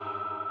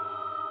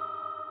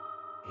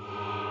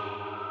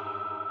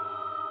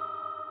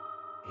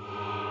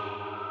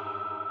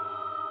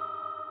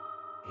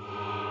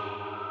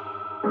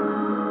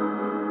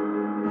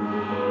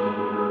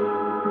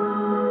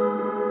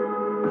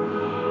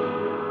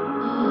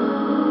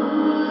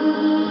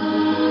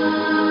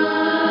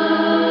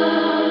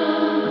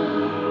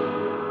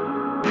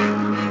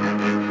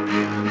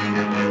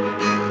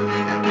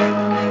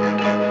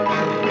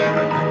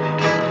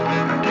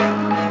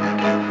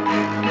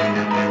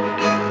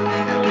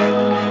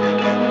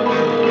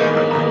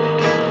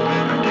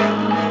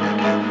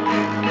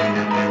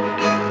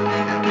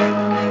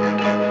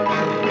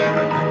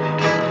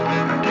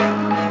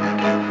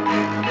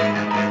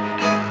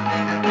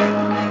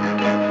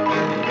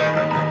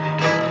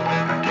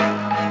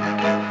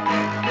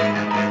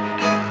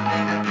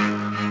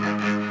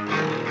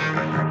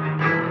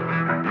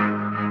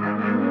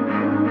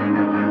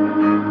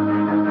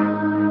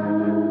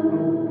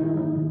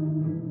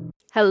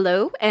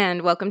Hello,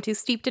 and welcome to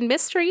Steeped in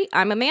Mystery.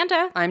 I'm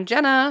Amanda. I'm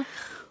Jenna.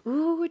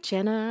 Ooh,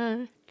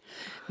 Jenna.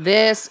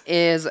 This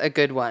is a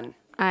good one.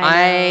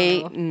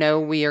 I know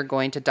we are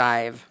going to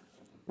dive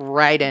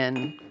right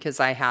in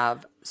because I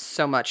have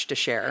so much to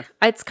share.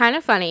 It's kind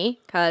of funny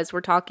because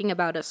we're talking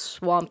about a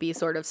swampy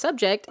sort of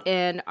subject,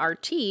 and our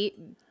tea,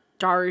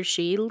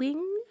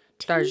 Darjeeling.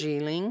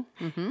 Darjeeling.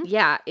 Mm-hmm.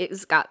 Yeah,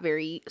 it's got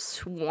very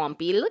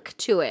swampy look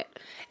to it.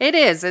 It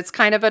is. It's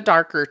kind of a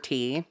darker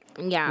tea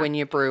when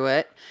you brew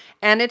it.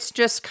 And it's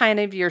just kind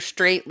of your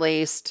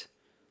straight-laced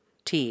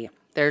tea.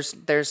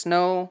 There's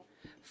no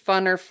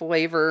fun or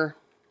flavor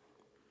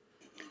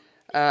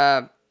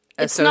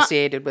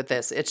associated with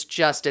this. It's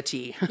just a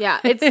tea.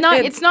 Yeah,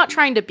 it's not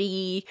trying to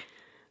be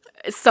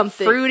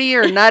something fruity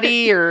or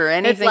nutty or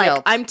anything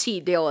else. I'm tea,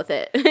 deal with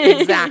it.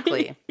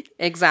 Exactly.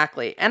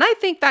 And I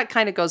think that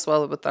kind of goes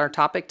well with our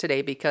topic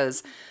today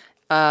because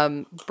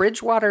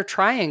Bridgewater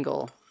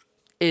Triangle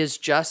is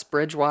just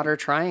Bridgewater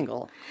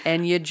Triangle,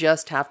 and you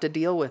just have to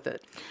deal with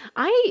it.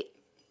 I'm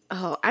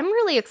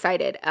really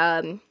excited.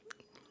 It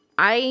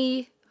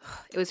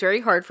was very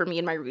hard for me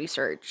in my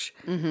research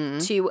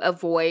to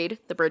avoid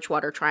the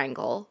Bridgewater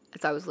Triangle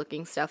as I was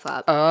looking stuff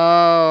up.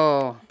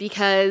 Oh.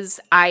 Because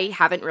I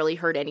haven't really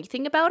heard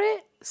anything about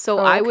it. So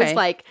I was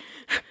like,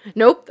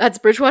 nope, that's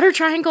Bridgewater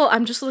Triangle.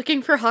 I'm just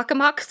looking for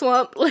Hockomock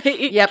Swamp.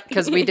 Yep,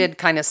 because we did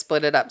kind of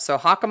split it up. So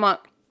Hockomock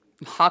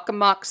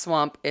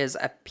Swamp is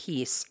a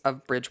piece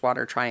of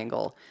Bridgewater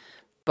Triangle,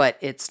 but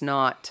it's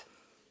not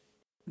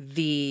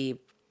the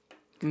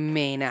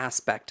main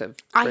aspect of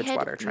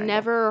Bridgewater Triangle. I had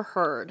never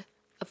heard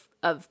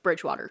of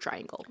Bridgewater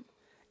Triangle.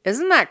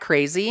 Isn't that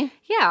crazy?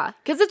 Yeah,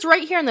 because it's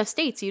right here in the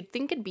States. You'd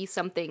think it'd be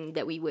something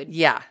that we would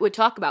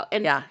talk about.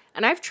 And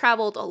I've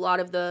traveled a lot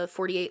of the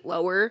 48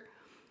 Lower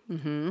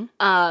and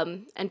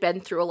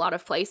been through a lot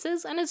of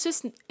places, and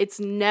it's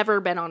never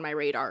been on my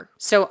radar.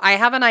 So I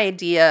have an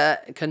idea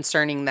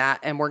concerning that,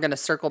 and we're going to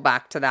circle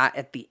back to that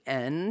at the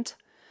end,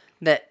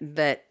 that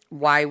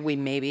why we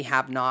maybe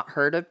have not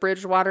heard of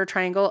Bridgewater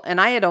Triangle. And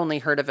I had only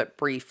heard of it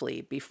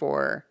briefly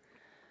before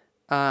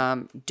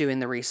doing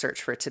the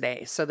research for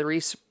today. So the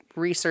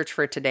research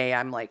for today,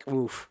 I'm like,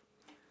 oof.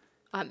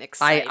 I'm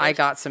excited. I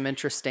got some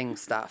interesting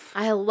stuff.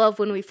 I love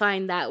when we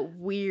find that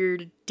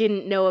weird,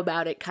 didn't know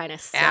about it kind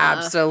of stuff.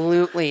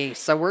 Absolutely.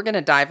 So we're going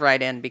to dive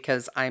right in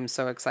because I'm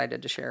so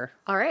excited to share.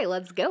 All right,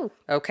 let's go.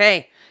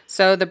 Okay.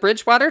 So the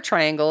Bridgewater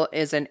Triangle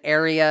is an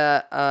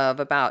area of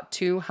about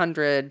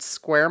 200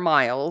 square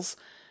miles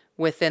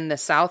within the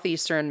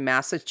southeastern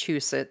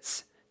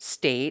Massachusetts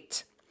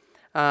state.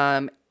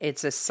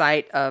 It's a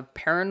site of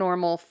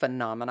paranormal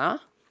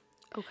phenomena.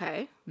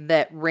 Okay.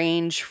 That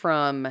range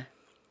from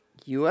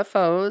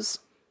UFOs,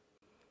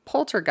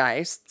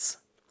 poltergeists,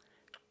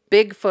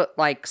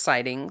 Bigfoot-like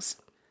sightings,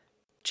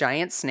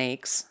 giant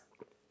snakes,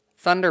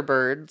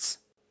 thunderbirds,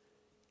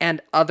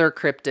 and other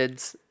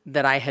cryptids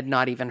that I had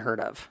not even heard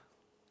of.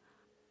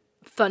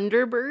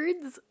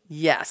 Thunderbirds?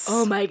 Yes.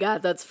 Oh my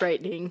God, that's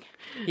frightening.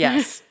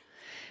 Yes.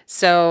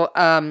 So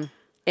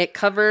it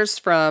covers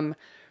from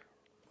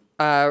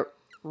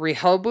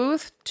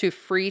Rehoboth to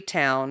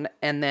Freetown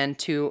and then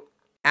to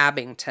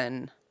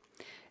Abington.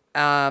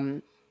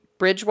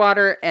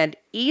 Bridgewater and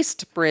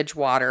East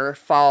Bridgewater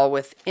fall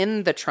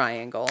within the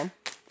triangle,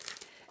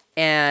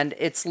 and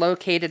it's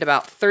located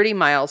about 30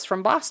 miles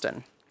from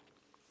Boston.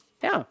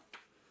 Yeah.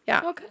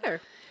 Okay.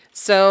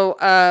 So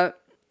I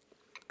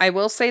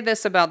will say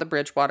this about the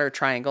Bridgewater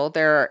Triangle.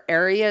 There are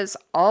areas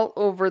all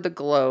over the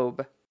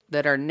globe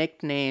that are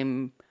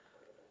nicknamed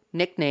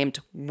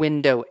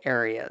window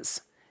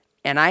areas.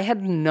 And I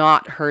had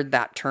not heard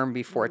that term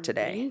before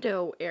today.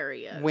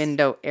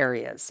 Window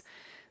areas.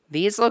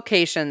 These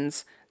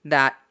locations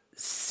that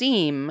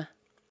seem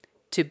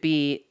to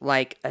be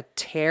like a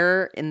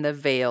tear in the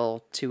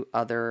veil to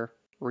other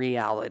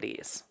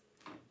realities.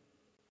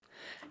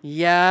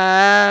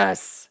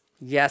 Yes.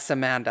 Yes,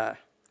 Amanda.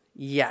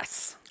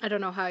 Yes. I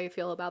don't know how you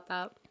feel about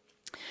that.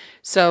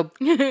 So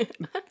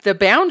the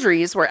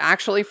boundaries were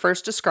actually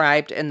first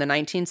described in the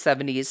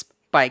 1970s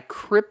by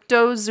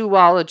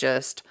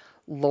cryptozoologist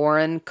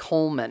Lauren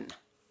Coleman.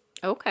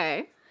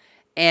 Okay.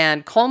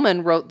 And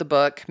Coleman wrote the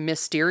book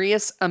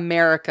Mysterious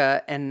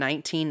America in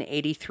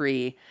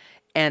 1983,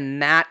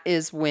 and that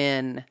is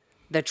when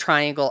the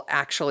triangle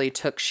actually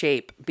took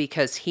shape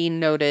because he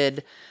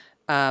noted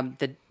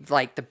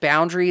the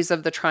boundaries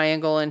of the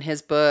triangle in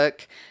his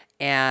book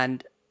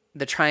and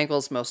the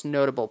triangle's most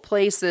notable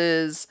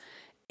places,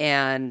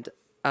 and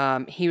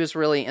he was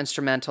really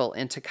instrumental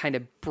into kind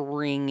of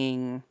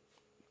bringing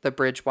the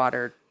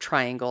Bridgewater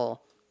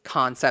Triangle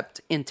concept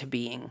into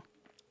being.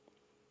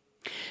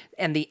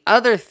 And the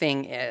other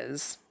thing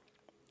is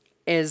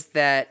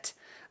that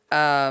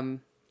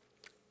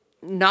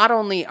not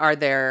only are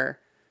there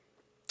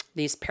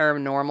these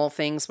paranormal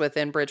things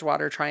within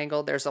Bridgewater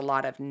Triangle, there's a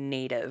lot of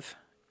native.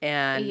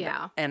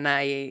 And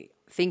I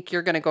think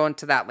you're going to go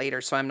into that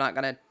later, so I'm not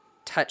going to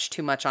touch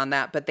too much on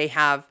that. But they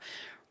have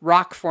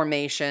rock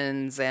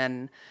formations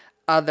and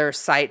other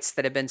sites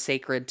that have been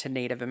sacred to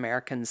Native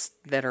Americans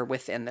that are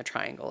within the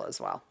triangle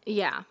as well.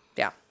 Yeah.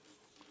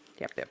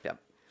 Yep.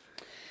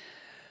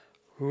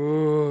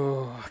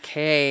 Ooh,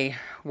 okay.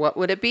 What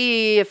would it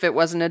be if it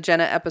wasn't a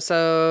Jenna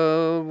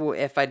episode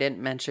if I didn't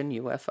mention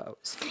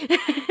UFOs?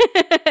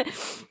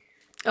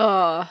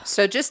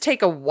 So just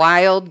take a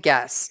wild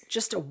guess.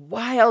 Just a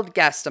wild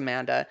guess,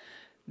 Amanda.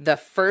 The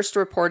first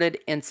reported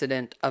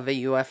incident of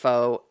a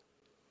UFO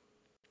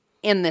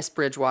in this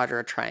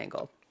Bridgewater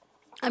triangle.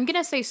 I'm going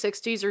to say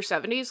 60s or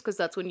 70s because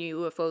that's when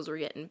UFOs were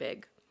getting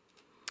big.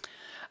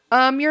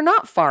 You're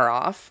not far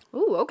off.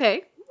 Ooh,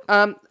 okay.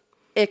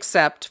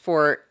 Except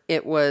for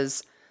it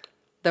was,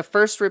 the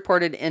first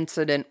reported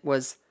incident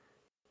was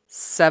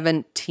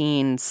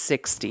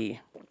 1760.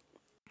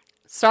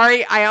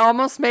 Sorry, I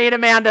almost made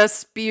Amanda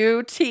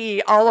spew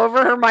tea all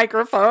over her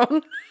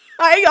microphone.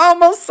 I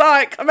almost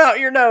saw it come out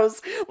your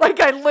nose. Like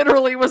I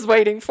literally was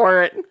waiting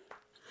for it.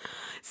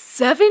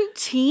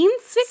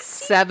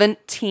 1760?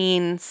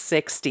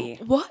 1760.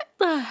 What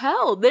the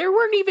hell? There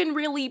weren't even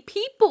really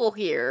people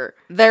here.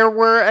 There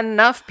were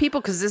enough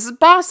people because this is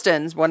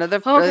Boston, one of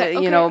the,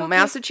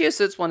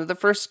 Massachusetts, one of the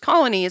first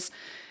colonies.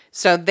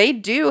 So they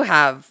do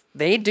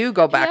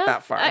go back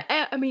that far.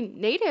 I mean,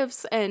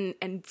 natives and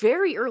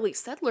very early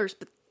settlers,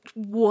 but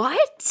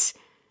what?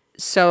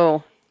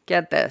 So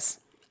get this.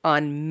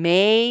 On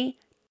May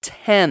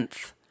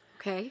 10th,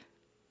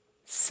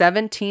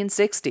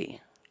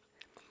 1760,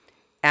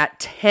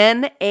 at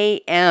 10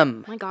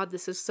 a.m. Oh my God,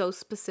 this is so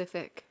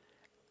specific.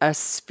 A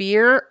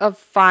sphere of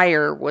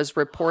fire was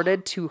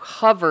reported to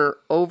hover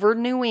over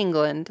New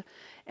England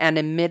and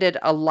emitted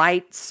a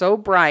light so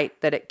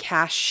bright that it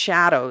cast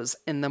shadows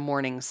in the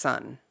morning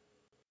sun.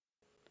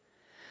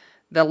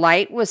 The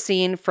light was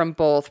seen from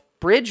both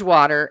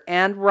Bridgewater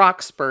and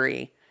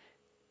Roxbury,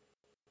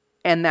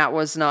 and that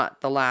was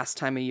not the last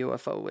time a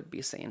UFO would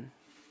be seen.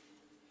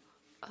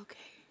 Okay.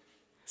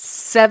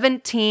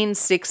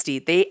 1760.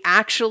 They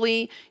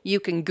actually, you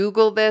can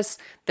Google this.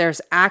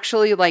 There's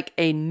actually like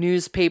a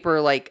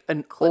newspaper, like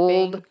an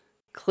old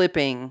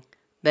clipping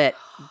that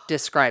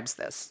describes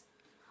this.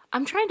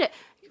 I'm trying to,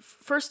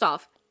 first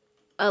off,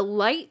 a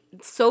light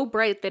so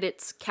bright that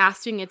it's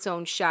casting its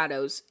own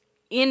shadows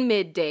in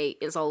midday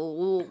is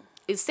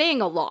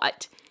saying a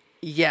lot.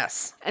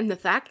 Yes. And the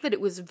fact that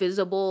it was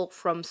visible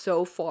from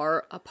so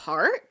far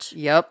apart.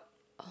 Yep.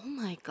 Oh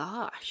my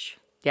gosh.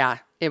 Yeah,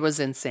 it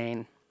was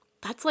insane.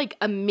 That's like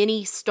a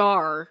mini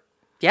star.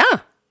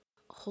 Yeah.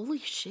 Holy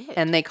shit.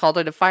 And they called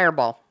it a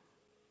fireball.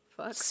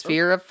 Fuck.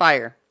 Sphere of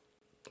fire.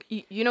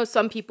 You know,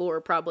 some people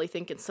were probably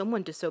thinking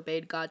someone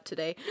disobeyed God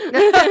today.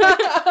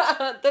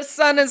 The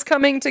sun is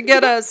coming to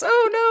get us.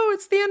 Oh no,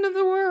 it's the end of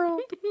the world.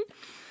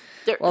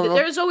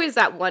 There's always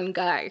that one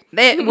guy.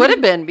 It would have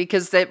been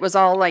because it was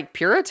all like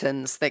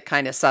Puritans that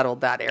kind of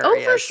settled that area. Oh,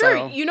 for sure.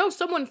 So. You know,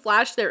 someone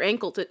flashed their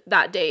ankle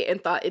that day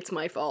and thought it's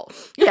my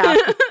fault. Yeah.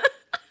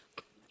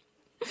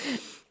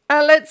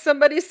 I let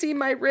somebody see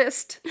my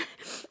wrist.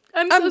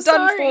 I'm so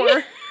sorry.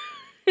 Done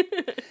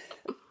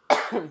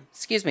for.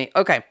 Excuse me.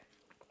 Okay.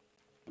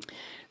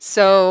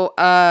 So,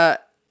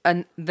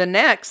 the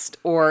next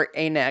or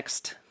a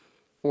next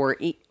or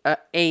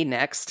a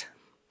next.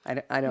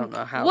 I don't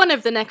know how. One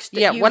of the next.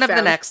 Yeah, one of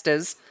the next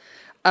is.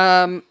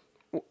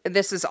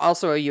 This is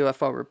also a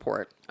UFO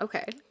report.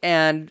 Okay.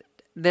 And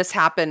this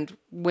happened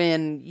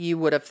when you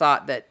would have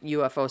thought that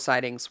UFO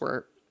sightings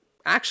were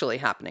actually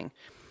happening.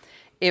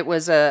 It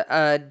was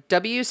a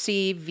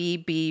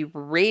WCVB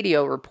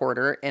radio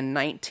reporter in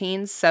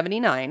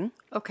 1979.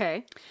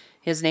 Okay.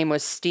 His name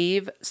was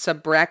Steve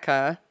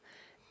Sabreka.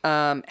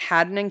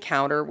 Had an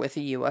encounter with a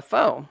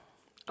UFO.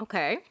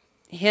 Okay.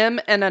 Him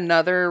and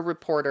another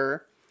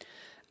reporter,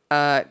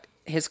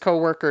 his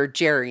coworker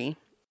Jerry,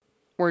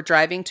 were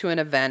driving to an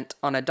event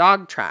on a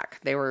dog track.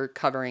 They were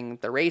covering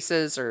the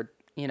races or,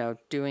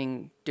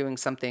 doing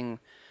something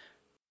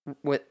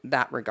with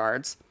that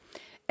regards.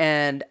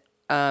 And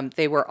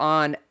they were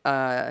on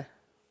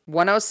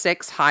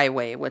 106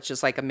 highway, which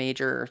is like a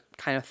major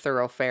kind of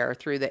thoroughfare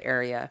through the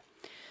area,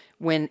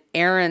 when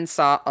Aaron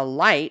saw a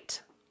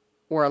light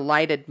or a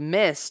lighted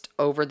mist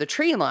over the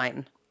tree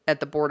line at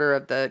the border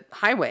of the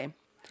highway.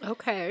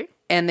 Okay.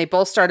 And they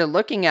both started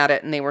looking at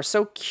it, and they were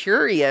so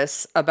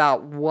curious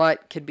about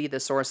what could be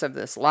the source of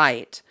this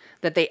light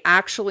that they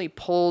actually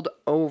pulled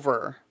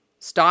over,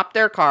 stopped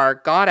their car,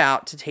 got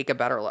out to take a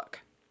better look.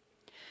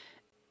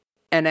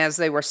 And as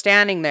they were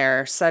standing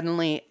there,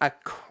 suddenly a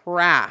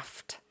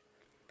craft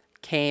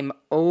came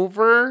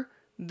over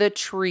the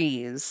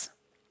trees.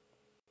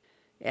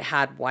 It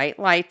had white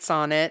lights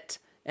on it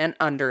and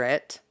under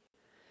it.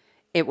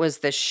 It was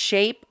the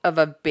shape of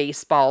a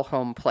baseball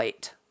home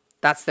plate.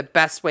 That's the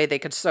best way they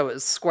could. So it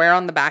was square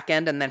on the back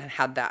end, and then it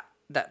had that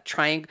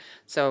triangle.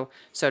 So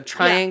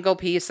triangle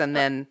piece, and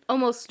then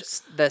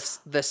almost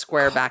the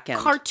square back end.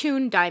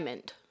 Cartoon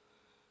diamond.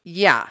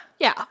 Yeah.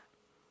 Yeah.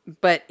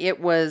 But it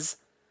was.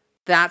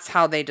 That's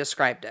how they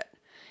described it,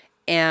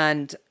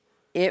 and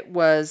it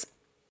was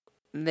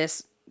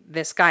this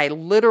guy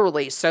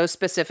literally so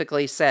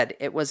specifically said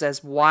it was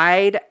as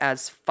wide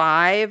as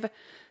 5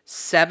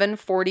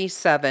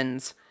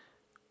 747s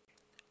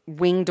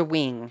wing to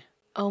wing.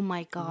 Oh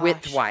my gosh.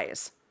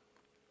 Width-wise.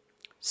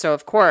 So,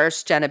 of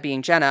course, Jenna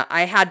being Jenna,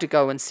 I had to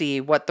go and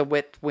see what the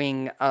width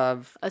wing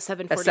of a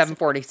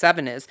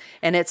 747 is.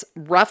 And it's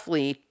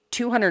roughly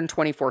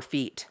 224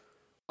 feet.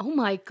 Oh,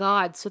 my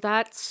God. So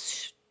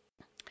that's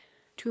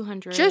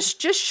 200.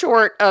 Just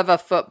short of a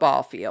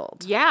football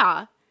field.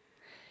 Yeah.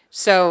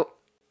 So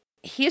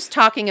he's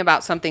talking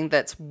about something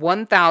that's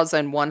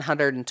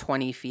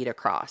 1,120 feet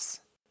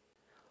across.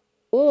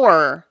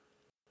 Or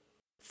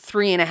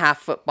 3.5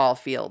 football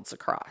fields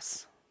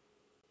across.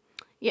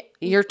 Yeah.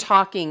 You're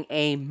talking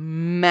a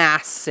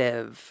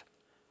massive.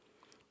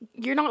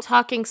 You're not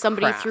talking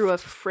somebody craft. Threw a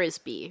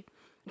frisbee.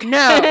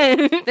 No.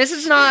 This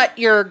is not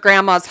your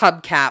grandma's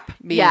hubcap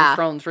being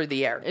thrown through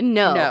the air.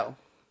 No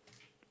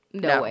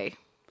way.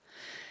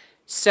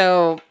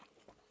 So,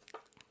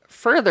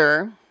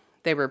 further,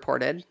 they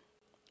reported,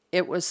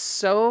 it was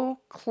so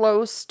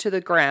close to the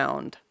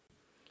ground.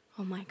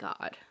 Oh my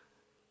God.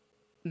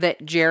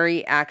 That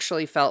Jerry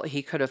actually felt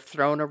he could have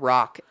thrown a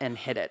rock and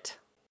hit it.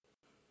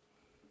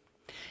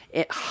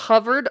 It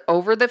hovered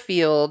over the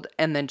field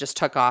and then just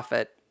took off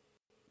at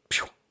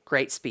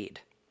great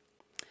speed.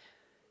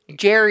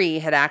 Jerry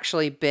had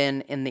actually been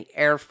in the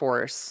Air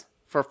Force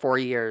for 4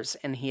 years,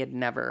 and he had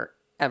never,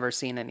 ever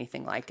seen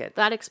anything like it.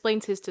 That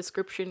explains his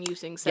description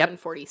using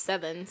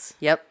 747s.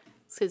 Yep.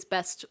 It's his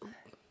best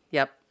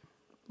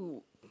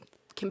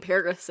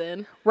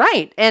comparison.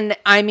 Right. And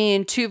I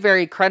mean, two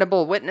very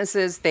credible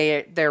witnesses.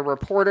 They're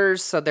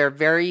reporters, so they're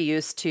very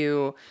used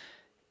to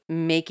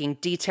making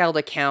detailed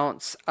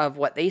accounts of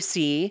what they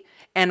see.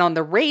 And on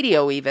the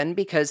radio even,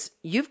 because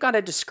you've got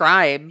to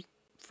describe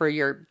for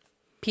your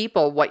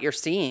people what you're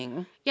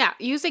seeing. Yeah,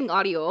 using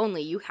audio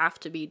only, you have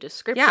to be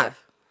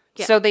descriptive.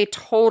 Yeah. So they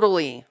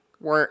totally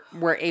were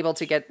able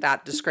to get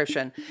that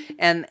description.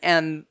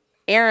 And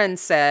Aaron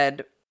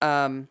said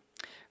it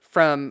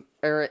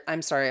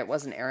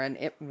wasn't Aaron.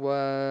 It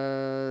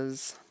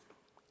was,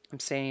 I'm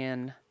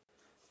saying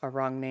a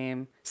wrong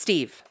name.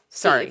 Steve.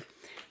 Sorry.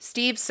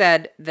 Steve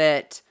said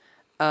that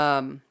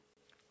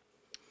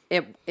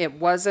it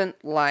wasn't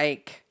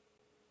like,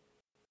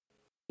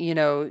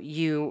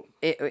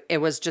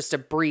 it was just a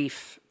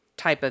brief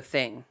type of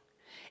thing.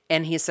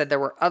 And he said there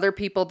were other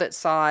people that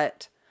saw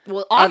it.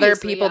 Well, other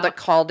people that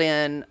called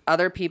in,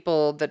 other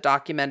people that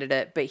documented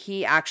it. But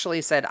he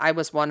actually said, I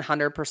was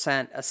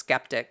 100% a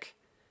skeptic.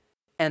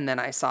 And then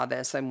I saw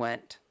this and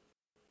went,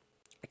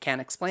 I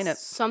can't explain it.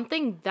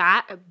 Something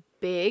that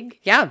big,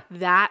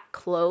 that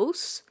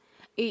close,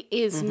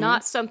 is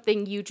not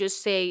something you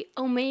just say,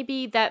 oh,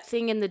 maybe that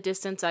thing in the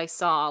distance I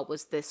saw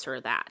was this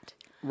or that.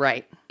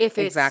 Right. If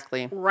it's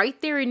right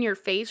there in your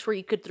face where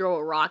you could throw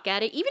a rock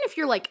at it, even if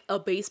you're like a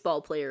baseball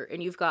player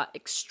and you've got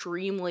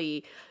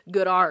extremely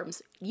good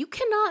arms, you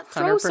cannot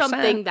throw 100%.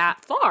 Something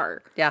that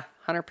far. Yeah,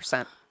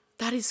 100%.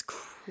 That is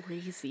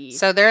crazy.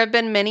 So there have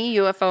been many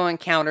UFO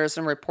encounters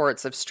and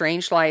reports of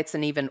strange lights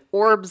and even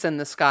orbs in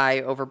the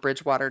sky over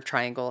Bridgewater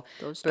Triangle.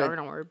 Those darn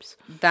orbs.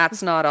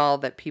 That's not all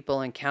that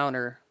people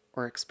encounter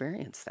or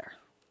experience there.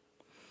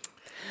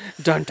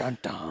 Dun, dun,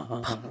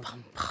 dun.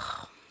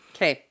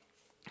 Okay.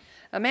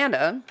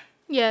 Amanda.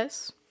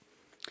 Yes.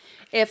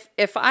 If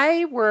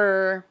I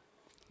were,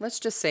 let's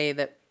just say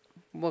that,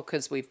 well,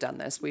 because we've done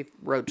this, we've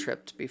road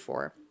tripped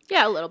before.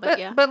 Yeah, a little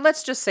bit, But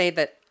let's just say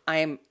that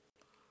I'm,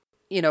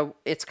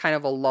 it's kind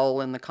of a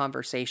lull in the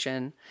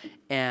conversation,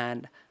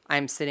 and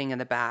I'm sitting in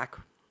the back,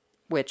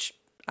 which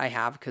I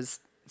have because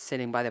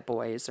sitting by the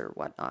boys or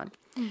whatnot,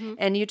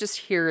 and you just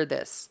hear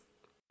this.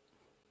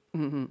 Are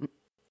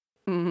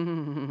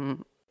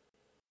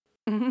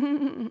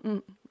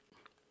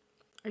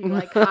you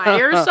like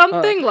high or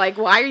something? Like,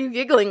 why are you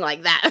giggling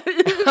like that?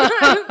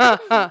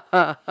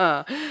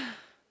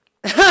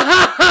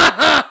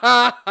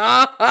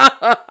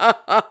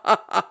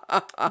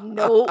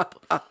 Nope.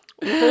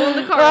 Pull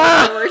the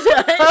car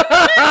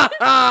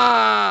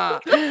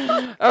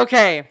over.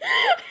 Okay.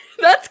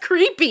 That's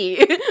creepy.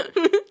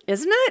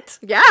 Isn't it?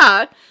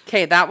 Yeah.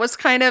 Okay, that was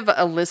kind of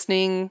a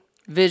listening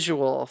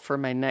visual for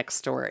my next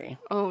story.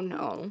 Oh,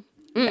 no.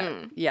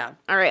 Yeah.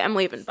 All right, I'm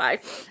leaving. Bye.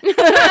 You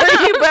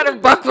better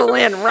buckle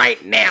in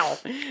right now.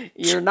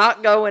 You're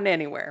not going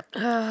anywhere.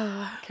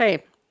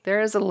 Okay, there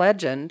is a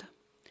legend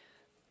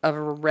of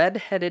a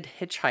red-headed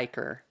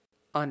hitchhiker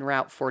on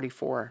Route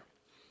 44,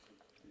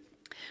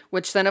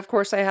 which then, of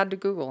course, I had to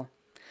Google.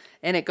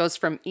 And it goes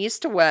from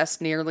east to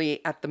west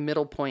nearly at the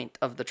middle point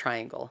of the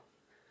triangle.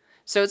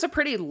 So it's a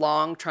pretty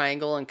long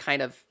triangle and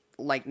kind of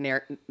like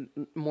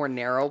more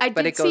narrow. I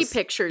did see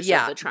pictures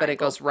of the triangle. But it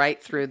goes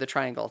right through the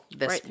triangle,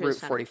 this Route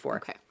 44.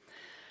 Okay.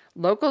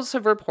 Locals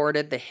have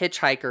reported the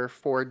hitchhiker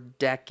for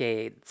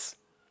decades.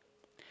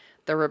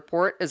 The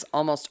report is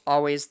almost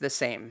always the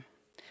same.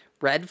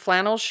 Red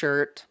flannel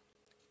shirt,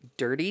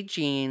 dirty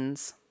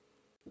jeans,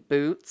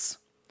 boots,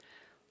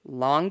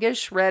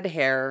 longish red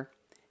hair,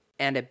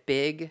 and a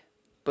big,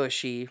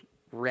 bushy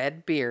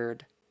red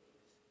beard,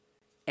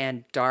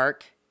 and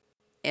dark,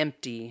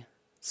 empty,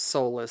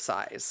 soulless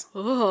eyes.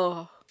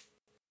 Oh.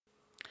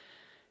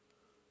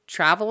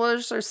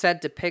 Travelers are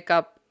said to pick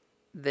up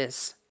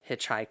this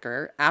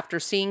hitchhiker after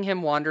seeing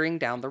him wandering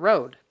down the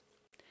road.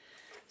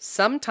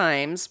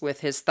 sometimes with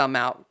his thumb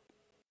out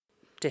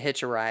to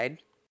hitch a ride,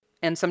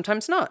 and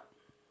sometimes not.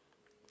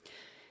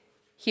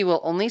 He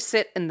will only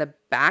sit in the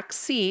back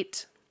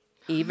seat,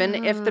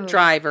 even if the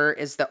driver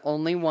is the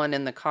only one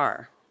in the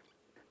car.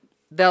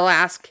 They'll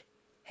ask,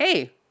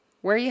 "Hey,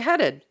 where are you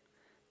headed?"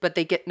 But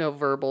they get no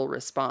verbal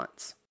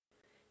response.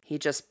 He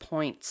just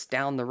points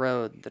down the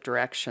road the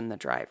direction the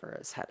driver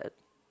is headed.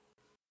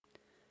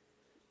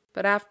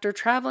 But after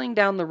traveling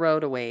down the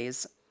road a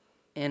ways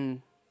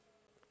in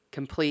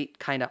complete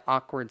kind of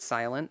awkward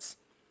silence,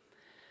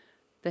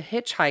 the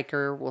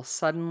hitchhiker will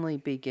suddenly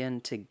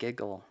begin to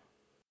giggle.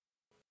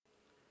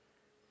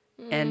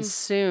 And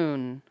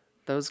soon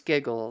those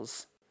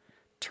giggles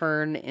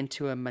turn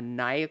into a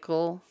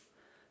maniacal,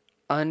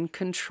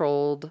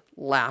 uncontrolled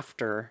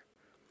laughter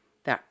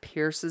that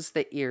pierces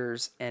the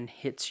ears and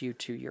hits you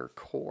to your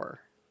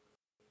core.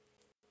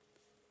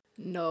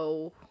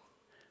 No.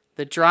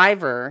 The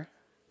driver,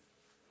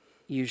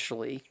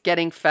 usually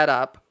getting fed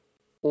up,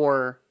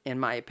 or, in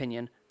my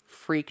opinion,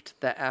 freaked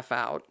the F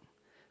out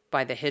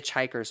by the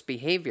hitchhiker's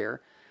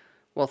behavior,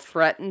 will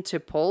threaten to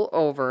pull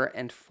over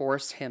and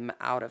force him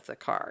out of the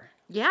car.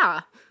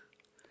 Yeah.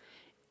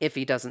 If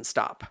he doesn't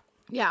stop.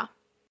 Yeah.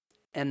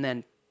 And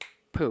then,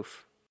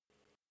 poof.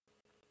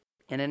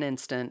 In an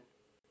instant,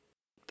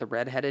 the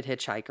red-headed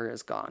hitchhiker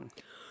is gone.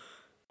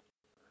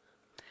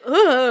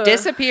 Ugh.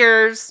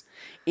 Disappears.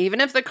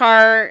 Even if the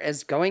car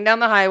is going down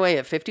the highway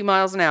at 50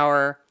 miles an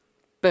hour,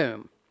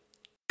 boom,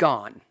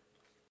 gone.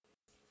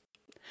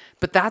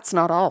 But that's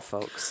not all,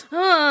 folks.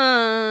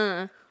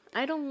 I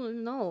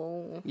don't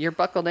know. You're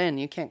buckled in.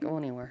 You can't go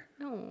anywhere.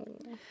 No.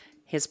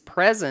 His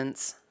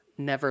presence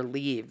never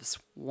leaves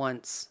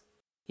once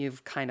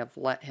you've kind of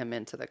let him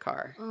into the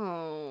car.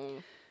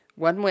 Oh.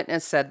 One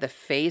witness said the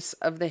face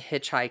of the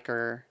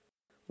hitchhiker,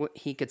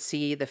 he could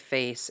see the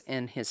face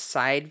in his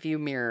side view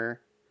mirror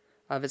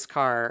of his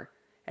car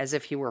as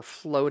if he were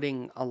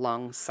floating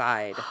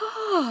alongside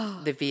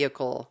the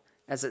vehicle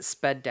as it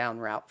sped down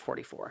Route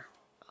 44.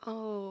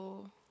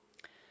 Oh.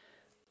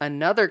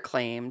 Another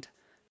claimed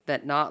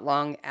that not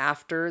long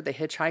after the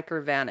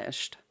hitchhiker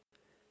vanished,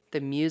 the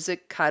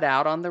music cut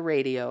out on the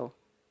radio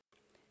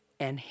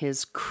and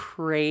his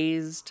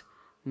crazed,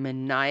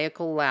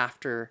 maniacal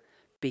laughter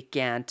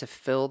began to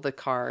fill the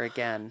car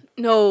again.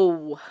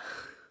 No.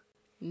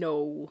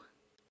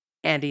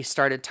 And he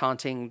started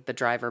taunting the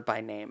driver by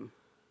name.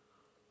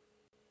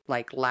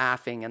 Like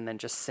laughing and then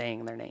just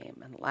saying their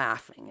name and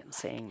laughing and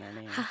saying their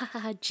name.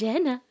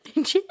 Jenna.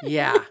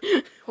 Yeah.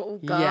 Oh,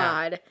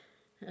 God.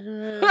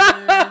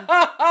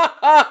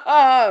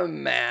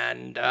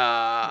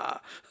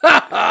 Amanda.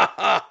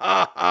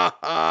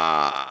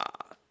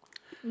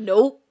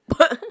 Nope.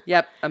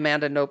 Yep,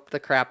 Amanda noped the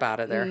crap out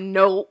of there.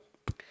 Nope.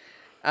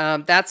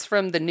 That's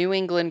from the New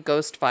England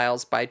Ghost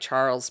Files by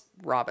Charles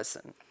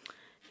Robison.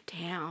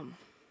 Damn.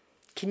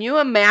 Can you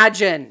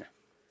imagine?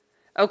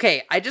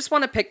 Okay, I just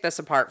want to pick this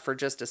apart for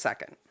just a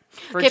second.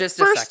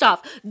 First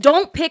off,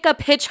 don't pick up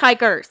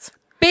hitchhikers.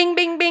 Bing,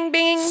 bing, bing,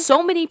 bing.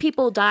 So many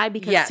people die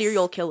because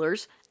serial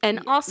killers.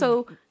 And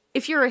also,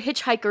 if you're a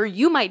hitchhiker,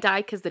 you might die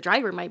because the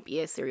driver might be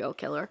a serial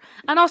killer.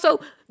 And also,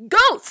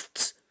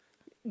 ghosts.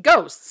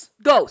 Do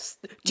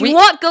you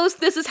want ghosts?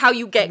 This is how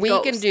you get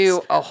ghosts. We can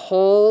do a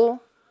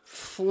whole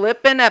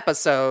flippin'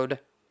 episode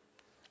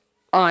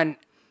on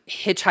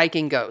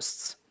hitchhiking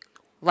ghosts.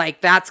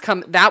 Like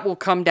that will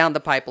come down the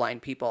pipeline,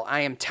 people. I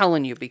am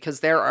telling you,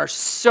 because there are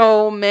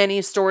so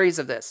many stories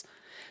of this.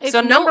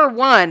 Number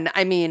one,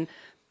 I mean,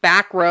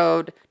 back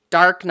road,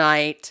 dark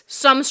night,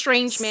 some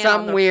strange man,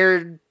 some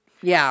weird,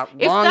 long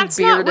if that's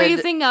bearded. Not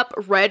raising up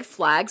red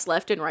flags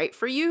left and right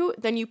for you,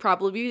 then you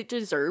probably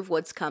deserve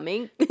what's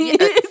coming. Yeah,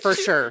 for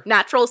sure.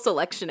 Natural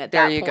selection at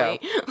that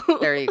point.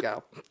 There you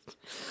go.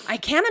 I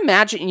can't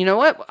imagine. You know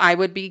what I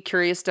would be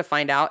curious to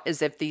find out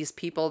is if these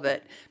people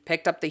that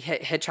picked up the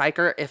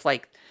hitchhiker, if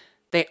like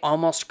they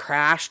almost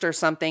crashed or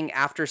something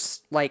after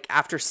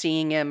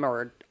seeing him,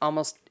 or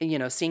almost,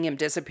 seeing him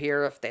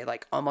disappear, if they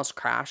like almost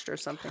crashed or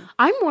something.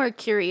 I'm more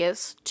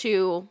curious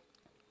to,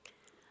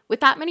 with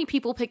that many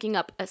people picking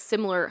up a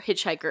similar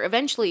hitchhiker,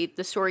 eventually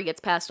the story gets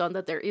passed on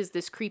that there is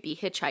this creepy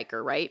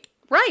hitchhiker, right?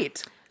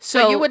 Right.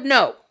 So you would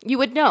know. You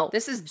would know.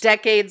 This is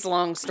decades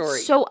long story.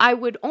 So I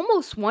would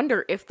almost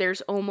wonder if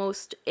there's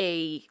almost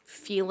a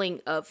feeling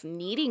of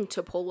needing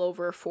to pull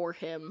over for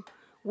him,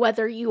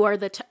 whether you are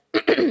the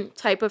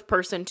type of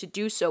person to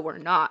do so or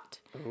not.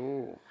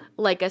 Ooh.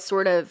 Like a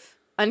sort of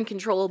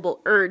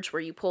uncontrollable urge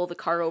where you pull the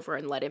car over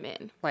and let him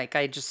in. Like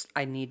I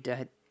need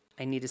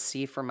to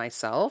see for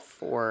myself,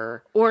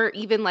 or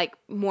even like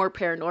more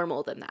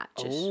paranormal than that.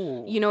 Just,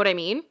 you know what I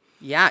mean?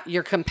 Yeah,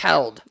 you're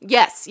compelled.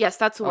 Yes,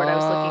 that's the word I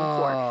was looking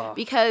for.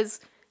 Because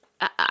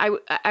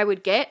I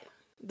would get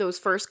those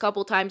first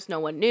couple times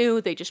no one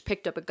knew. They just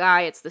picked up a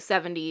guy. It's the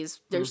 70s.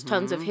 There's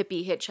tons of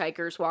hippie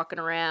hitchhikers walking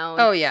around.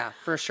 Oh, yeah,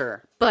 for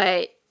sure.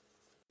 But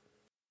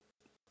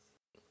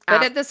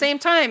at the same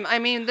time, I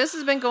mean, this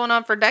has been going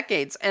on for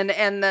decades. And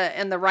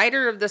the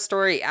writer of the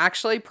story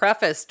actually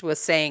prefaced with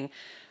saying,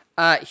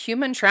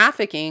 human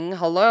trafficking,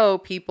 hello,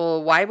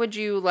 people, why would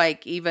you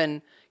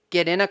even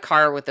get in a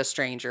car with a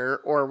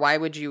stranger, or why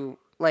would you,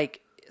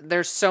 like,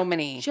 there's so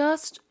many.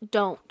 Just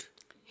don't.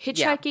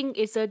 Hitchhiking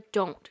is a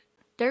don't.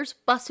 There's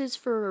buses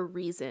for a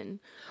reason.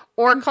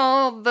 Or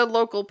call the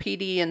local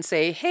PD and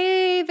say,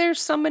 hey, there's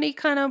somebody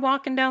kind of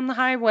walking down the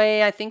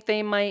highway. I think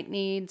they might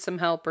need some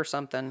help or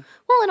something.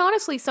 Well, and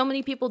honestly, so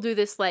many people do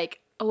this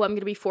like, oh, I'm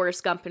going to be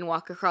Forrest Gump and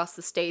walk across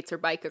the states or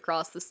bike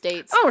across the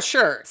states. Oh,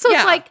 sure. So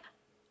it's like,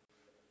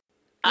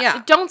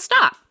 don't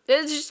stop.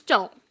 Just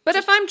don't. But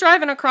if I'm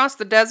driving across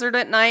the desert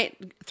at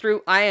night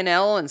through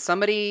INL and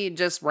somebody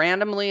just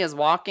randomly is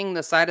walking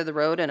the side of the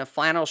road in a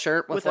flannel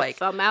shirt with like a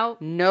thumb out,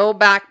 no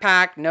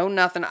backpack, no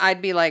nothing, I'd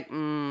be like,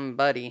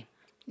 buddy.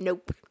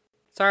 Nope.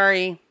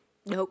 Sorry.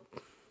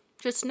 Nope.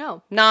 Just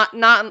no.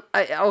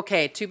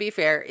 Okay, to be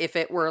fair, if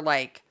it were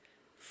like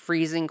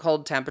freezing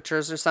cold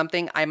temperatures or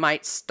something, I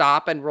might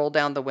stop and roll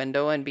down the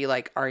window and be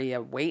like, are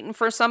you waiting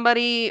for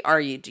somebody?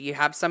 Do you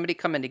have somebody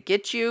coming to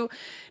get you?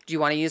 Do you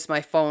want to use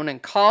my phone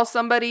and call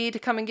somebody to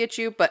come and get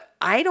you? But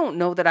I don't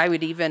know that I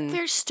would even...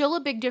 There's still a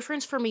big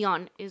difference for me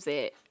on, is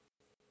it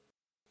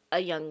a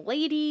young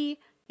lady?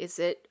 Is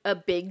it a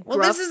big gruff...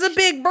 Well, this is a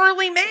big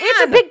burly man.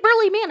 It's a big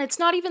burly man. It's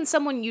not even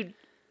someone you'd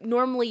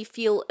normally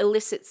feel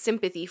illicit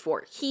sympathy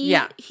for. He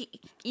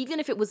even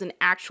if it was an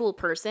actual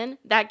person,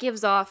 that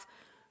gives off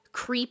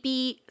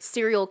creepy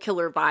serial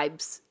killer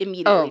vibes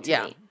immediately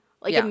to me.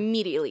 Like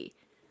immediately.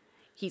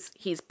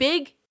 He's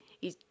big.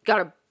 He's got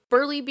a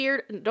burly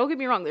beard. Don't get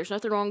me wrong, there's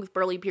nothing wrong with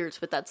burly beards,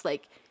 but that's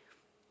like,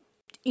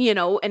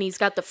 and he's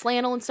got the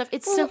flannel and stuff.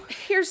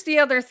 Here's the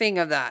other thing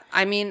of that.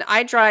 I mean,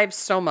 I drive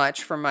so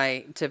much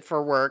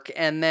for work,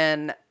 and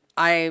then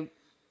I'm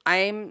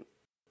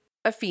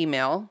a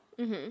female,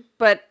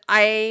 but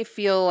I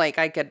feel like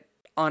I could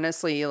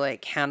honestly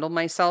like handle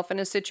myself in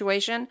a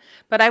situation,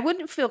 but I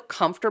wouldn't feel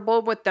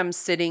comfortable with them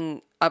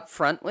sitting up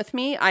front with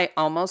me. I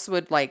almost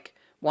would like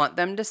want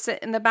them to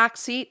sit in the back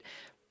seat.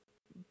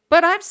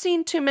 But I've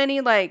seen too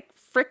many like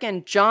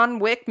freaking John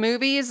Wick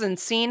movies and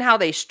seen how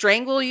they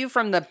strangle you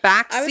from the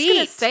back seat. I was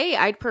going to say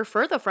I'd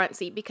prefer the front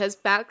seat because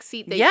back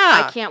seat,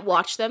 I can't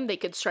watch them. They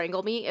could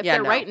strangle me. If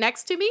they're right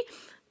next to me,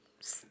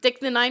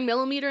 stick the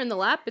 9mm in the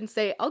lap and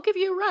say, I'll give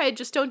you a ride.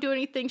 Just don't do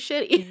anything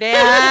shitty.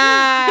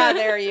 Yeah,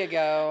 there you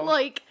go.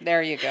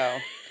 There you go.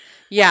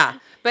 Yeah.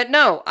 But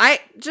no,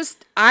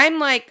 I'm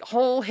like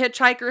whole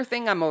hitchhiker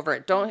thing. I'm over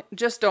it. Don't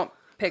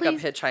pick up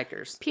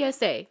hitchhikers.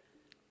 PSA.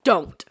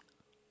 Don't.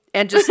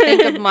 And just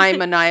think of my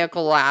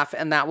maniacal laugh,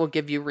 and that will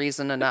give you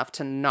reason enough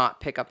to not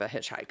pick up a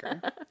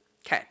hitchhiker.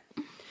 Okay.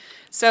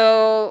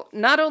 So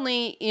not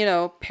only,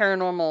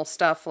 paranormal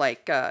stuff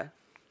like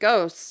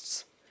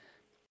ghosts,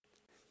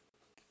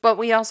 but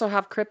we also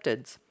have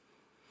cryptids.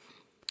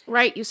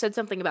 Right. You said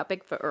something about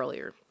Bigfoot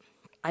earlier.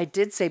 I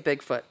did say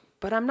Bigfoot,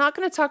 but I'm not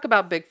going to talk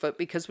about Bigfoot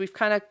because we've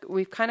kind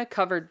of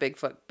covered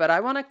Bigfoot. But I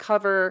want to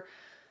cover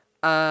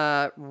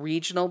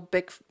regional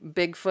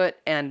Bigfoot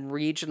and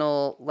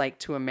regional, like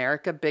to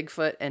America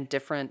Bigfoot, and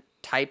different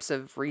types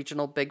of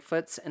regional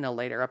Bigfoots in a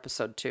later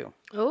episode too.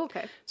 Oh,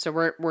 okay. So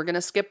we're going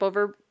to skip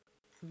over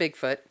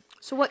Bigfoot.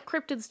 So what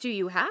cryptids do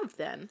you have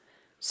then?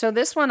 So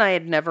this one I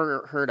had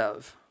never heard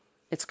of.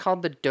 It's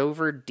called the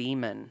Dover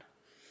Demon.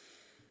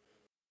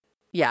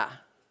 Yeah.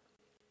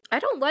 I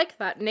don't like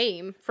that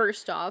name,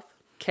 first off.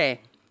 Okay.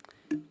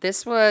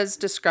 This was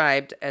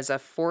described as a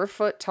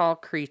 4-foot tall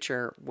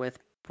creature with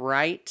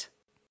bright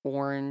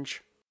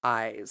orange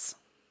eyes.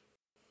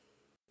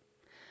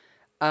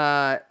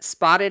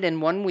 Spotted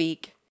in 1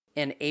 week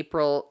in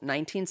April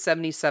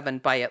 1977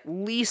 by at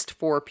least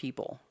 4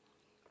 people.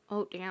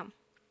 Oh, damn.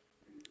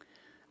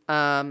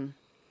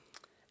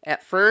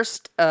 At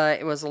first,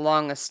 it was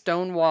along a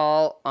stone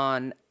wall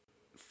on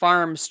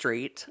Farm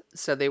Street,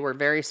 so they were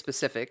very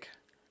specific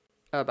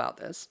about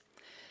this.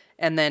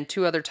 And then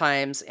 2 other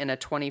times in a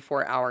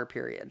 24-hour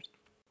period.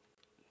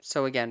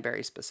 So again,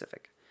 very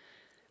specific.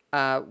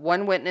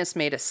 One witness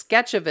made a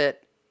sketch of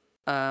it,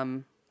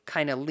 kind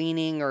of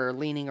leaning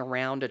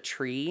around a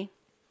tree.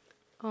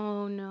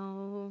 Oh,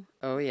 no.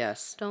 Oh,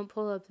 yes. Don't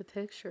pull up the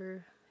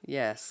picture.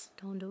 Yes.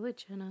 Don't do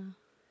it, Jenna.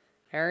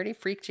 I already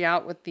freaked you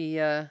out with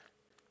the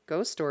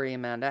ghost story,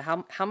 Amanda.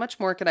 How much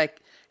more could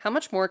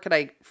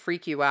I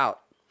freak you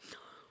out?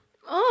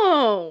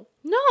 Oh,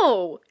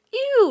 no.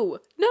 Ew.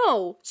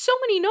 No. So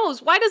many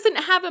no's. Why doesn't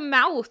it have a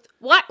mouth?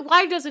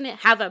 Why doesn't it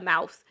have a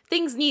mouth?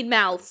 Things need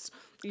mouths.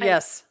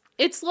 Yes.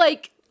 It's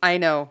like... I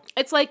know.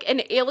 It's like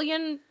an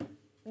alien...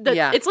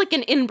 It's like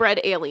an inbred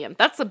alien.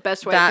 That's the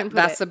best way I can put it.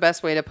 That's the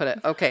best way to put it.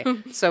 Okay.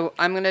 So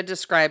I'm going to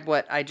describe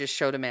what I just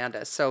showed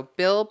Amanda. So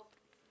Bill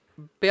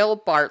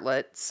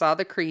Bartlett saw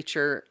the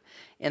creature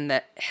in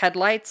the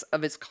headlights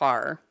of his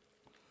car.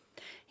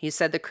 He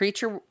said the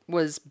creature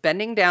was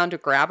bending down to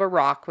grab a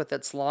rock with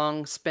its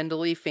long,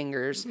 spindly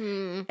fingers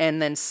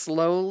and then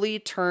slowly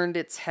turned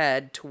its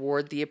head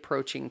toward the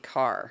approaching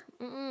car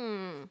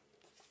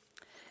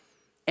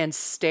and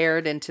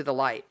stared into the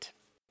light.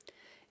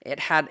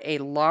 It had a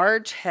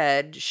large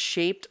head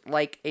shaped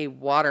like a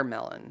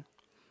watermelon.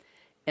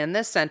 In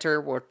the center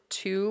were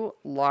 2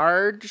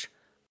 large,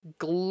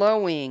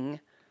 glowing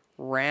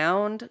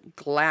round,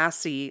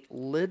 glassy,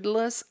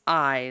 lidless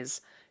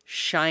eyes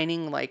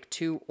shining like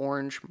two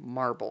orange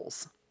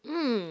marbles.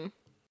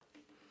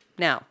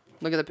 Now,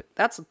 look at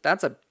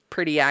that's a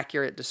pretty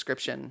accurate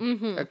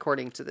description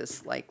according to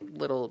this like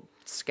little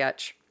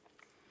sketch.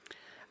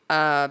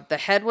 The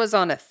head was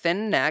on a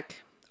thin neck.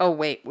 Oh,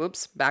 wait,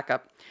 whoops, back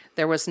up.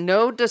 There was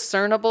no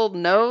discernible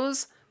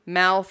nose,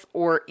 mouth,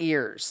 or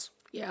ears.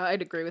 Yeah,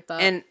 I'd agree with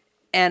that.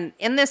 And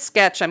in this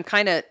sketch,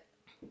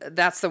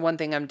 that's the one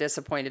thing I'm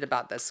disappointed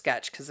about this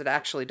sketch, because it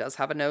actually does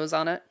have a nose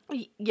on it.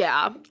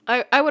 Yeah,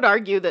 I would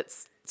argue that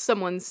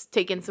someone's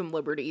taken some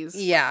liberties.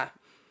 Yeah.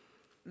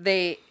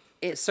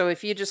 So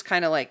if you just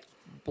kind of like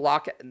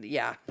block it,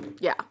 yeah,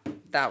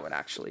 that would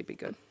actually be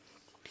good.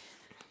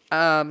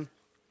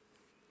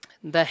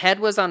 The head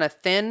was on a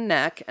thin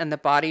neck, and the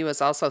body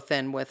was also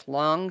thin, with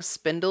long,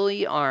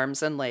 spindly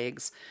arms and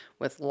legs,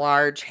 with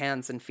large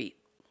hands and feet.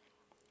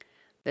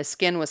 The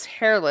skin was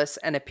hairless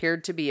and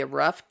appeared to be a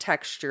rough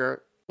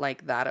texture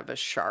like that of a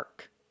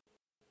shark.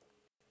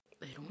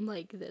 I don't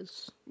like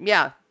this.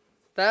 Yeah,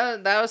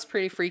 that was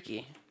pretty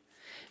freaky.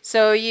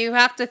 So you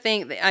have to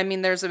think, I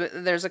mean, there's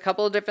a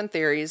couple of different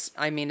theories.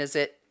 I mean, is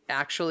it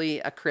actually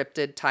a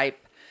cryptid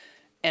type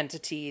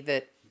entity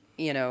that,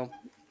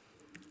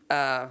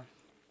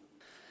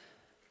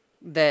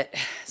 that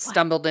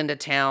stumbled into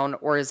town,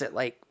 or is it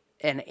like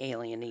an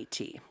alien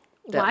ET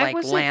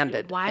that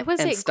landed? Why was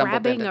it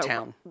grabbing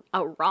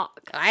a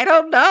rock? I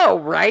don't know,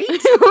 right?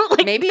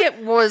 Maybe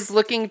it was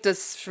looking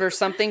for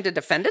something to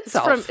defend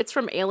itself. It's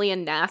from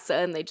alien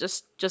NASA, and they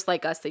just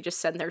like us, they just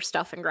send their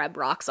stuff and grab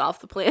rocks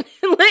off the planet.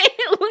 like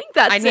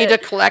that's I need to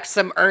collect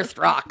some Earth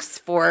rocks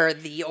for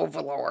the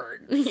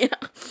Overlord. Yeah,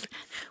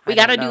 we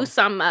got to do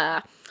some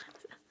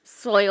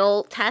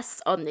soil tests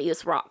on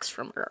these rocks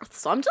from Earth.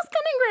 So I'm just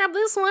going to grab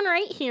this one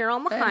right here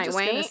on the highway. I'm just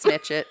going to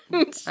snitch it.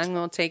 I'm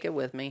going to take it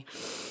with me.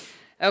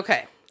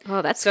 Okay.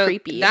 Oh, that's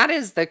creepy. That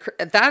is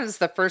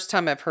the first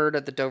time I've heard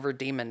of the Dover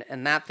Demon,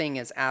 and that thing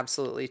is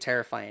absolutely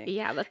terrifying.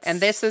 Yeah,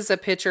 And this is a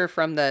picture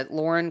from the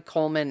Loren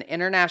Coleman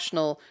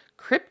International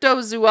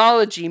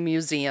Cryptozoology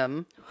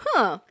Museum.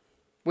 Huh.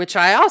 Which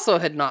I also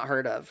had not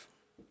heard of.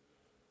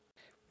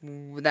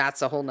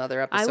 That's a whole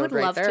nother episode. I would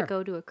love to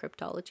go to a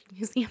cryptology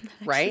museum.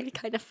 That's actually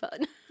kind of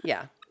fun.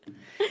 Yeah.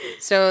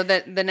 So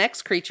the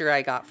next creature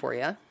I got for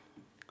you.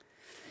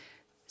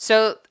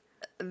 So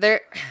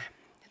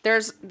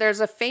there's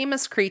a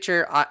famous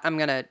creature. I'm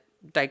gonna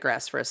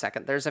digress for a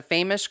second. There's a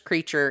famous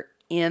creature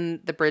in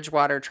the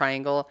Bridgewater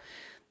Triangle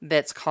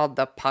that's called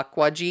the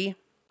Pukwudgie.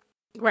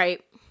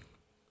 Right.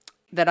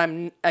 That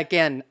I'm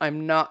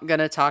not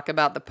gonna talk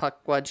about the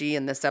Pukwudgie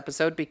in this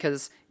episode,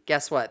 because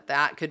guess what?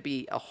 That could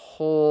be a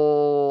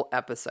whole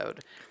episode.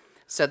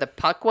 So the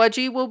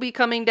Pukwudgie will be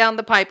coming down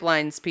the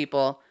pipelines,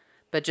 people.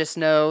 But just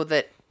know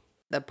that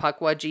the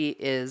Pukwudgie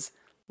is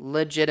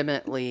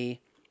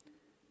legitimately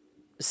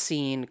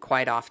seen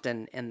quite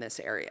often in this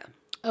area.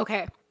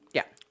 Okay.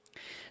 Yeah.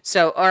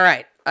 So, all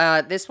right.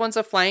 This one's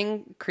a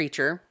flying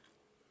creature.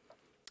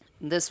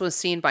 This was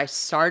seen by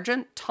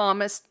Sergeant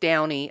Thomas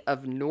Downey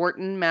of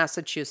Norton,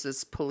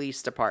 Massachusetts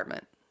Police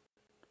Department.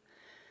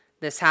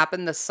 This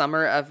happened the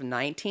summer of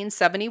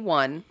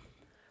 1971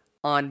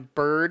 on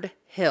Bird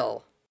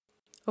Hill.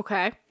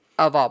 Okay.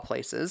 Of all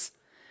places.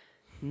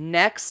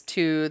 Next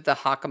to the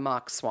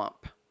Hockomock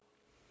Swamp.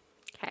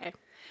 Okay.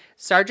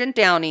 Sergeant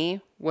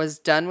Downey was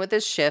done with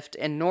his shift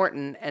in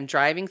Norton and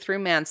driving through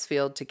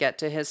Mansfield to get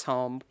to his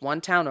home one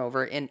town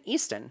over in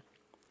Easton.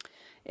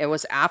 It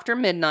was after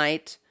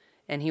midnight,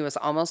 and he was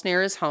almost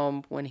near his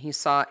home when he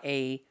saw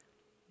a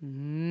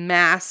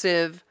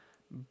massive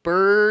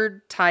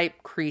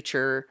bird-type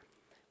creature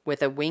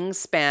with a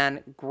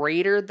wingspan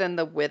greater than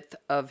the width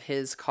of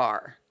his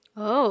car.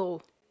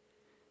 Oh.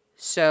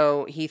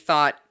 So he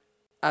thought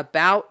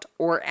about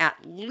or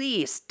at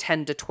least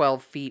 10 to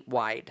 12 feet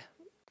wide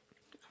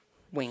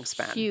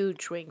wingspan.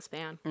 Huge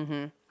wingspan.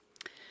 Mm-hmm.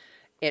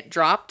 It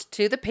dropped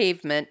to the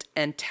pavement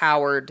and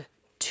towered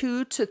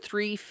 2 to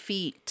 3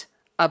 feet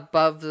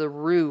above the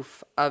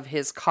roof of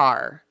his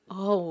car.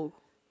 Oh.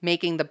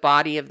 Making the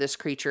body of this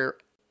creature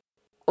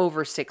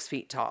over 6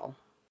 feet tall.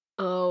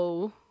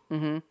 Oh.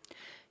 Mm-hmm.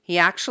 He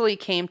actually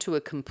came to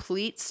a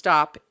complete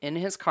stop in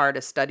his car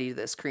to study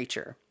this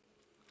creature.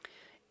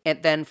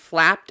 It then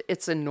flapped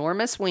its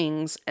enormous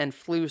wings and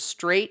flew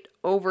straight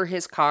over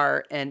his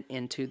car and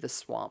into the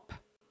swamp.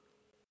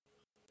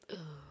 Ugh.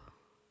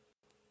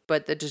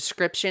 But the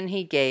description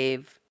he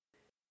gave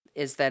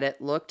is that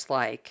it looked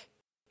like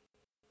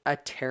a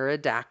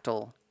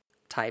pterodactyl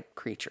type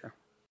creature.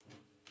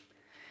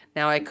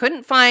 Now, I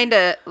couldn't find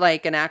an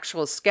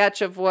actual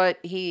sketch of what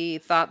he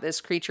thought this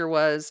creature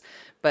was,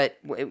 but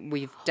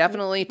we've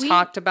definitely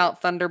talked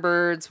about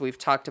thunderbirds. We've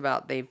talked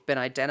about they've been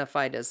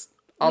identified as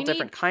all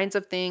different kinds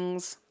of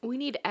things. We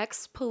need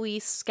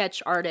ex-police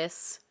sketch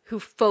artists who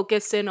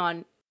focus in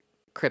on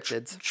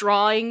cryptids,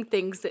 drawing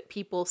things that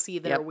people see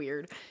that are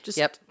weird. Just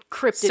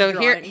cryptid so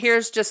drawings.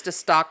 Here's just a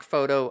stock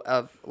photo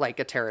of like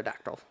a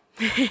pterodactyl.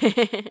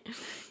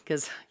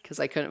 Because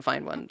I couldn't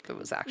find one that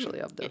was actually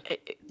of the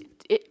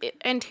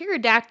and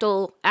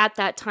pterodactyl at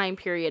that time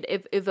period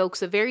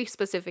evokes a very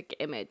specific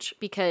image,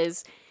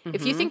 because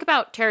if you think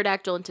about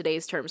pterodactyl in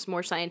today's terms,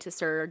 more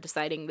scientists are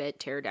deciding that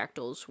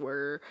pterodactyls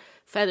were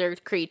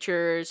feathered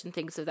creatures and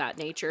things of that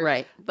nature.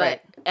 Right.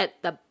 But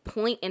at the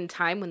point in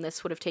time when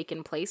this would have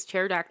taken place,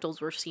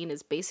 pterodactyls were seen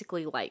as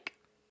basically like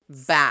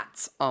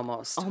bats,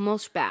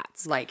 almost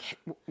bats, like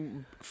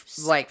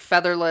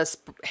featherless,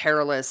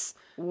 hairless,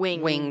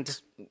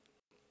 winged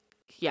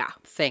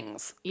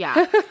things.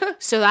 Yeah.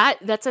 So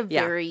that's a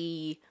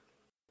very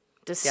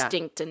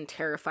distinct and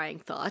terrifying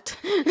thought.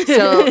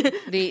 So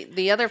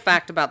the other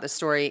fact about the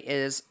story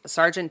is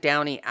Sergeant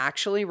Downey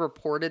actually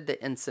reported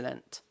the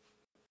incident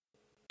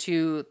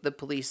to the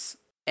police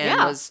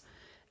and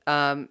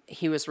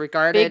he was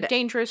regarded big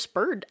dangerous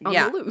bird on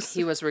the loose.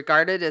 He was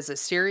regarded as a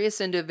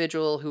serious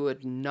individual who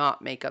would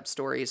not make up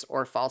stories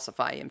or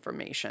falsify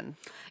information.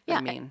 Yeah,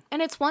 and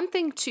it's one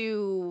thing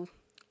to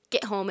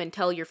get home and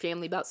tell your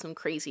family about some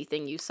crazy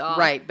thing you saw.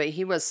 Right, but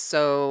he was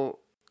so...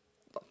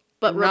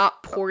 But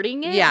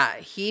reporting it? Yeah,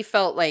 he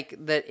felt like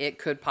that it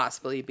could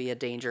possibly be a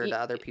danger to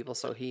other people,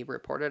 so he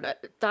reported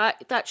it.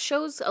 That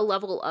shows a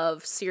level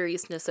of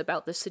seriousness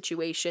about the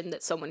situation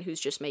that someone who's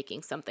just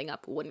making something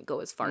up wouldn't go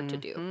as far to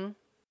do.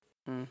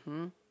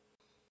 Mm-hmm.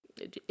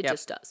 It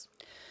just does.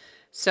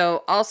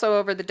 So, also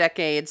over the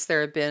decades, there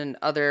have been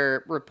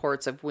other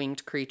reports of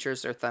winged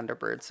creatures or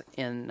thunderbirds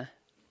in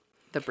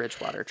the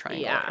Bridgewater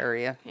Triangle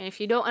area. And if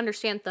you don't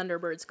understand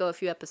thunderbirds, go a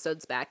few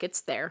episodes back.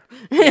 It's there.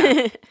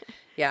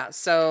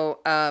 So,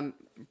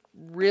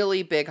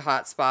 really big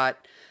hotspot.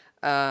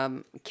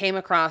 Came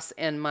across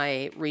in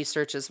my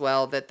research as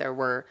well that there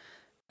were,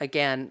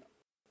 again,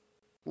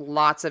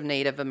 lots of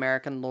Native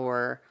American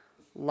lore,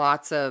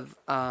 lots of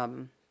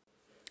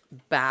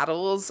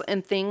battles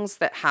and things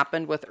that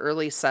happened with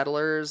early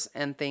settlers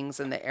and things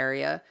in the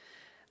area.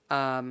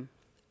 But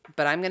I'm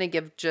going to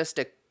give just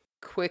a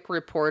quick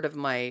report of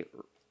my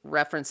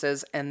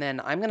references, and then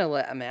I'm going to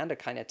let Amanda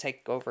kind of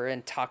take over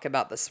and talk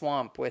about the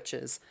swamp, which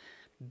is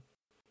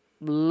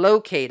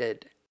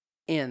located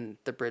in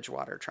the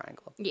Bridgewater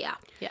Triangle. Yeah.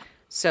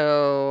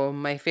 So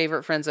my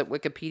favorite friends at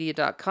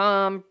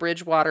wikipedia.com,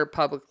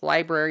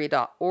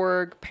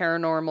 bridgewaterpubliclibrary.org,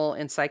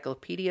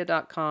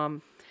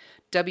 paranormalencyclopedia.com,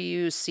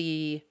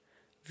 wcvb.com,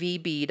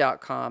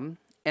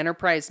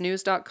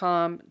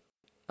 enterprisenews.com,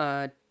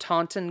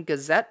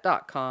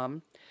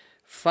 tauntongazette.com,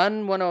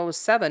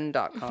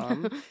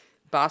 fun107.com,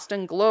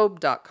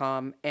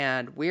 bostonglobe.com,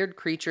 and Weird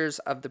Creatures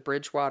of the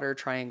Bridgewater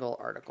Triangle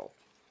article.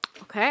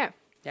 Okay.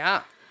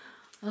 Yeah.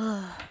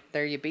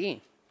 There you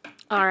be.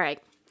 All right.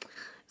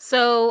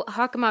 So,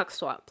 Hockomock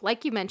Swamp,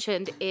 like you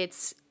mentioned,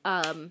 it's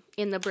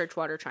in the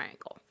Bridgewater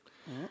Triangle.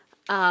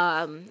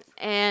 And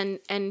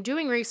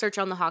doing research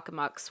on the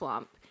Hockomock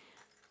Swamp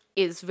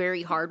is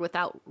very hard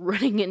without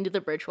running into the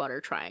Bridgewater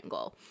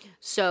Triangle.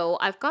 So,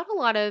 I've got a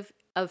lot of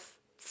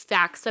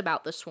facts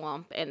about the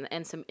swamp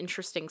and some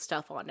interesting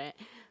stuff on it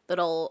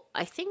that'll,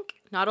 I think,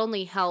 not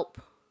only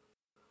help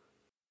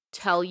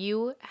tell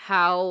you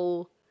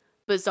how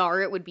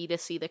bizarre it would be to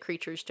see the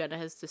creatures Jenna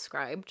has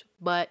described,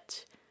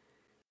 but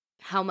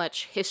how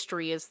much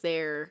history is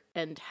there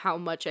and how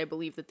much I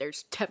believe that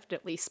there's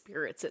definitely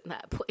spirits in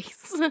that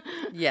place.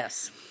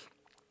 Yes.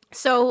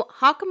 So,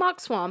 Hockomock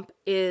Swamp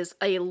is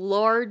a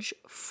large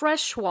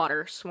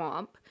freshwater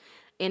swamp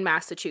in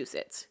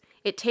Massachusetts.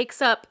 It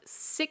takes up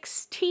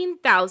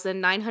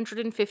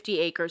 16,950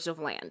 acres of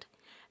land.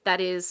 That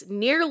is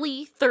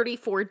nearly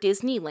 34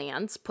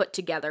 Disneylands put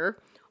together,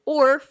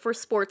 or, for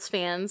sports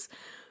fans,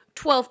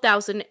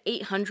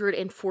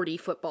 12,840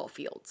 football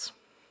fields.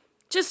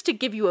 Just to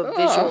give you a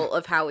visual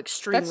of how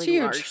extremely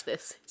large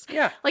this is.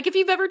 Yeah. Like, if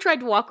you've ever tried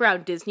to walk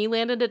around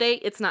Disneyland in a day,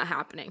 it's not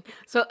happening.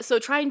 So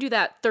try and do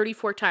that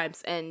 34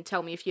 times and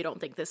tell me if you don't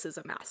think this is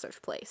a massive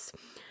place.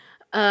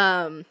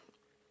 It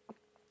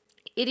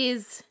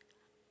is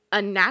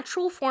a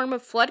natural form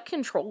of flood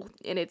control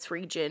in its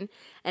region,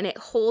 and it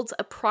holds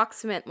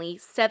approximately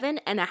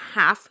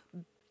 7.5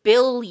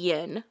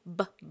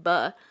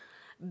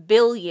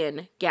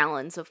 billion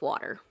gallons of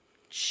water.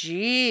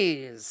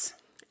 Jeez.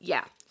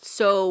 Yeah.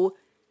 So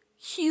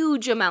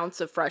huge amounts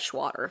of fresh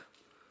water.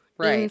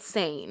 Right.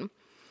 Insane.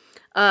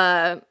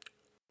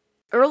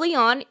 Early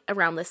on,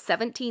 around the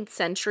 17th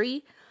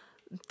century,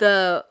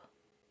 the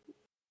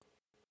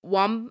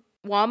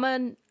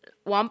Wampanoag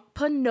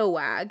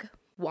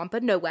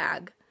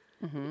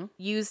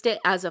used it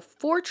as a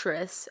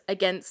fortress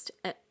against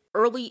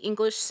early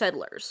English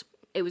settlers.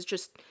 It was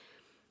just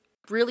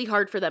really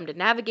hard for them to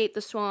navigate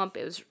the swamp.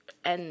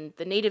 And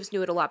the natives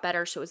knew it a lot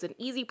better, so it was an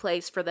easy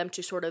place for them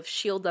to sort of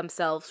shield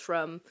themselves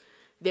from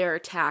their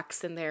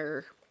attacks and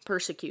their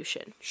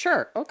persecution.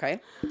 Sure, okay.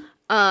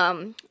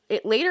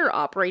 It later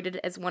operated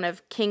as one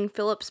of King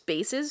Philip's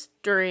bases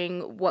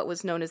during what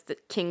was known as the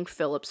King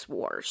Philip's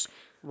Wars.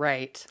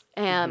 Right.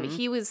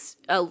 He was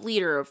a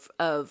leader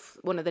of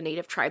one of the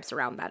native tribes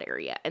around that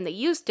area, and they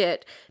used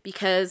it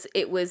because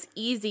it was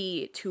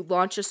easy to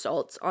launch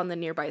assaults on the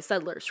nearby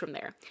settlers from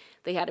there.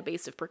 They had a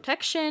base of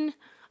protection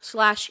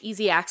 /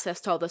 easy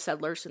access to all the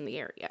settlers in the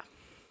area.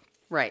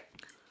 Right.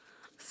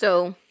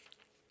 So,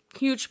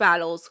 huge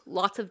battles,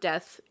 lots of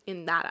death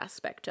in that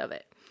aspect of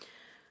it.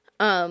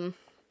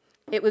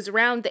 It was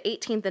around the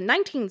 18th and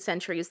 19th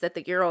centuries that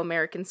the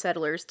Euro-American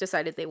settlers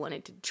decided they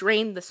wanted to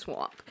drain the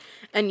swamp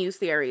and use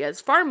the area as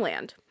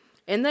farmland.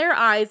 In their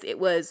eyes, it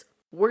was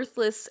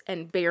worthless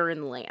and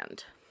barren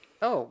land.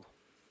 Oh,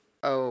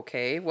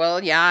 okay.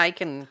 Well, yeah, I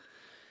can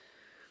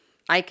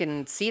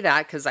see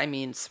that because, I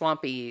mean,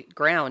 swampy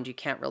ground, you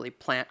can't really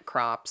plant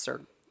crops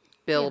or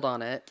build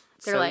on it.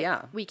 They're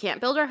like, we can't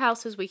build our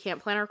houses, we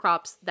can't plant our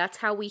crops. That's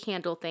how we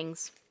handle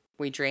things.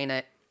 We drain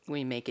it,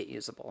 we make it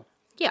usable.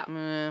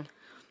 Yeah.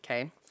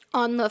 Okay.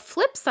 On the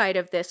flip side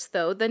of this,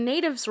 though, the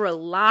natives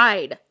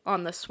relied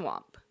on the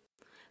swamp.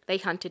 They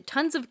hunted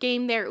tons of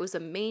game there. It was a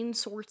main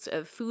source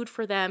of food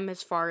for them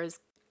as far as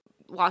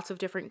lots of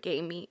different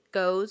game meat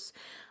goes.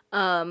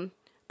 But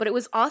it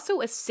was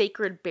also a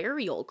sacred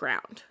burial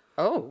ground.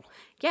 Oh.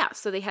 Yeah,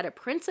 so they had a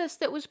princess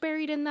that was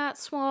buried in that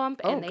swamp,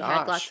 and they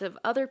had lots of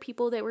other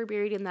people that were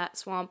buried in that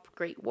swamp,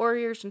 great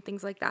warriors and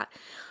things like that.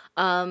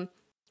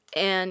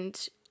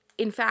 And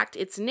in fact,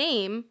 its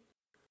name,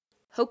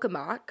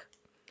 Hockomock,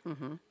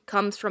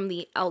 comes from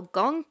the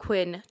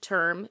Algonquin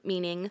term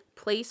meaning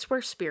place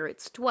where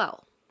spirits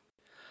dwell.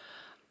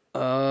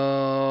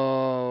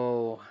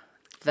 Oh,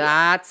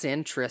 that's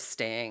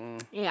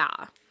interesting.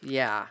 Yeah.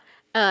 Yeah.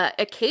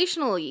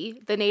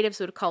 Occasionally, the natives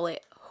would call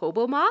it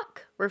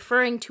Hobomok,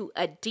 referring to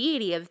a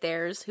deity of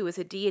theirs who was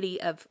a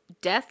deity of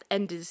death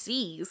and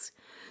disease,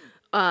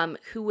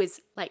 who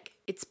was like,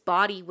 its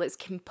body was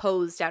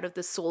composed out of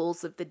the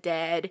souls of the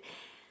dead.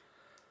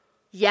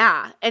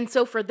 Yeah, and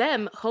so for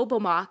them,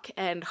 Hobomok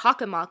and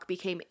Hockomock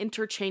became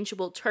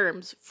interchangeable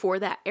terms for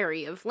that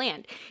area of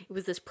land. It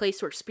was this place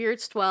where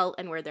spirits dwell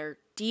and where their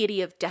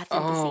deity of death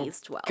and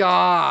disease dwelled.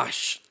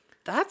 Gosh,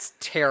 that's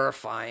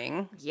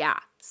terrifying. Yeah,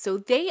 so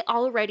they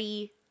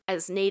already,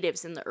 as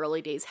natives in the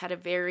early days, had a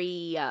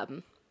very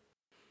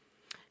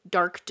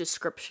dark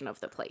description of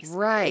the place.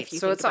 Right,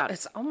 so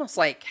it's almost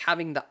like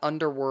having the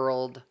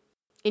underworld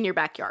in your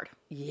backyard.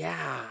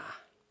 Yeah.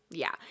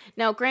 Yeah.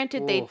 Now,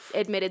 granted, they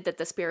admitted that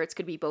the spirits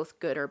could be both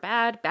good or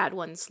bad. Bad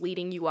ones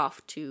leading you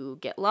off to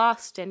get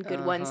lost, and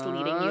good ones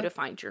leading you to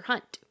find your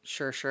hunt.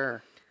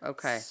 Sure.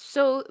 Okay.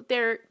 So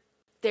they're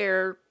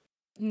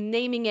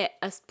naming it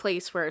a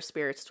place where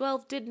spirits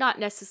dwell did not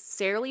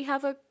necessarily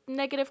have a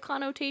negative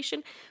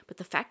connotation, but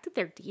the fact that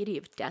their deity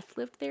of death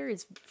lived there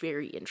is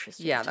very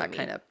interesting. Yeah, that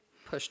kind of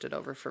pushed it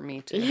over for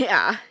me too.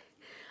 Yeah.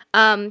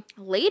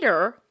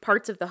 Later,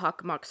 parts of the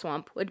Hockomock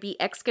Swamp would be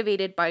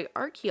excavated by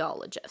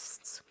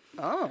archaeologists.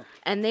 Oh.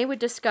 And they would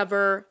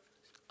discover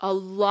a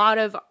lot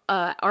of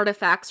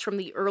artifacts from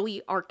the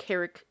early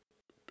archaic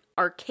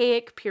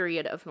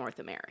period of North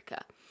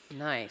America.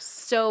 Nice.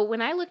 So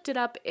when I looked it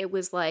up, it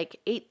was like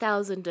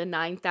 8,000 to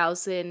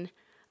 9,000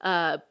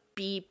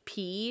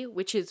 BP,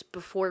 which is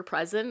before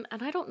present.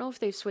 And I don't know if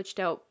they've switched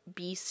out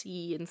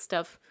BC and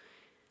stuff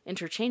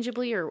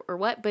interchangeably or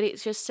what, but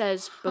it just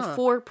says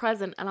before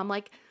present. And I'm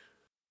like,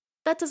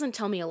 that doesn't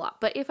tell me a lot.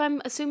 But if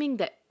I'm assuming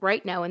that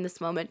right now in this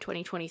moment,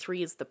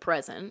 2023 is the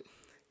present,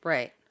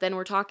 right, then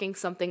we're talking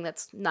something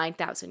that's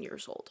 9,000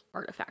 years old,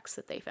 artifacts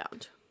that they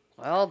found.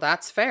 Well,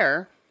 that's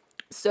fair.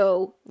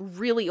 So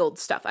really old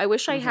stuff. I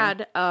wish I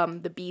had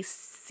the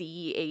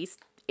BC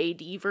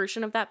AD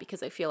version of that,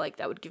 because I feel like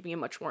that would give me a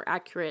much more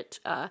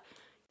accurate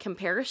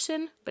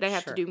comparison. But I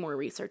have to do more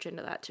research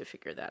into that to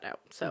figure that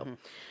out. So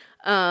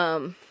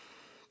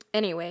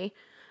anyway,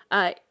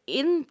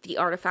 in the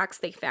artifacts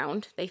they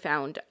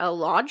found a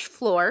lodge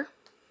floor,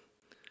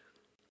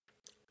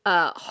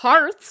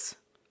 hearths,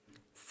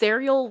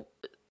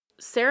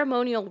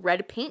 ceremonial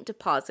red paint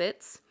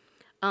deposits,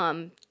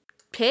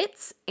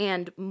 pits,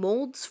 and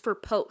molds for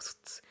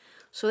posts.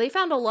 So they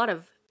found a lot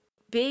of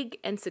big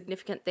and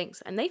significant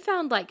things. And they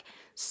found like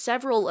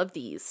several of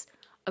these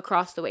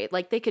across the way.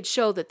 Like they could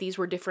show that these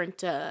were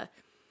different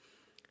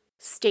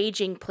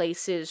staging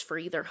places for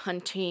either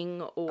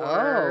hunting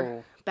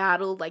or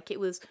battle. Like it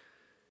was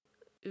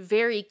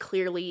very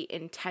clearly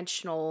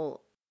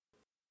intentional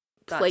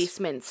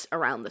placements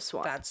around the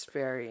swamp. That's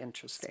very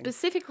interesting.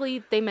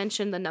 Specifically, they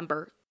mentioned the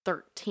number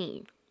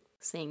 13,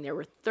 saying there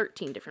were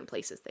 13 different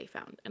places they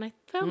found. And I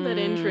found that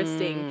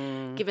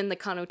interesting, given the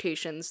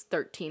connotations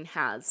 13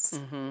 has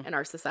in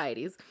our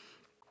societies.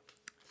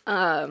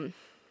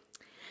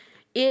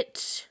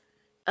 It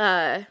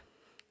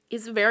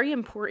is a very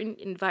important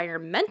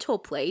environmental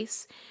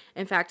place.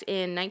 In fact,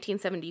 in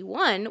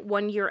 1971,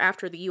 1 year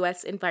after the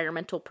U.S.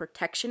 Environmental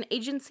Protection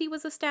Agency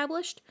was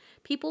established,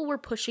 people were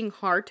pushing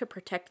hard to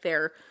protect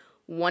their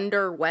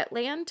Wonder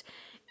wetland.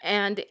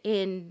 And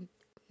in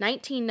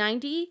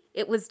 1990,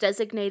 it was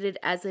designated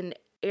as an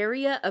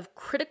area of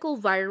critical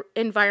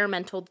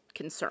environmental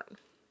concern.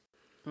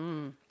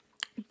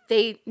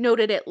 They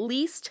noted at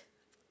least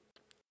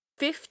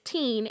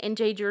 15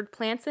 endangered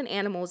plants and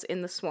animals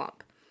in the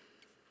swamp.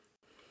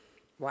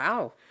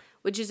 Wow.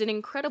 Which is an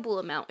incredible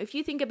amount. If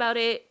you think about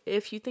it,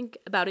 if you think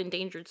about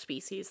endangered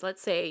species,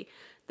 let's say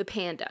the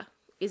panda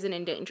is an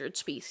endangered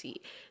species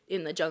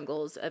in the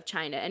jungles of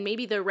China, and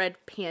maybe the red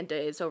panda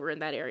is over in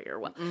that area or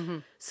what. Mm-hmm.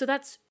 So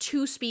that's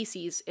 2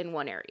 species in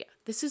one area.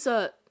 This is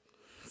a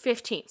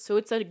 15th, so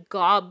it's a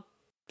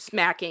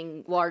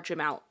gobsmacking large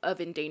amount of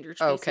endangered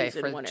species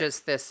in one area.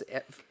 Just this,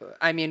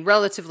 I mean,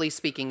 relatively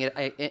speaking,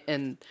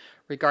 in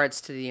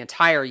regards to the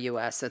entire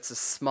U.S., it's a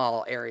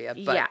small area,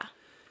 but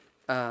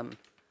yeah.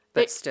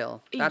 But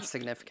still, that's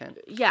significant.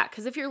 Yeah,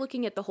 because if you're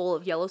looking at the whole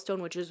of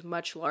Yellowstone, which is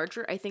much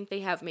larger, I think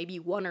they have maybe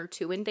 1 or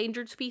 2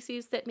 endangered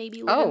species that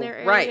maybe live in their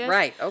areas.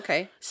 Right,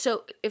 okay.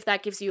 So if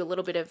that gives you a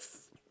little bit of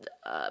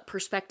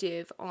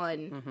perspective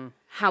on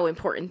how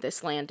important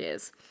this land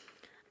is.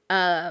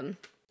 In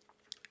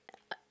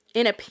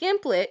a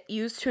pamphlet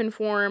used to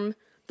inform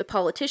the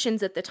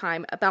politicians at the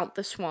time about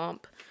the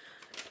swamp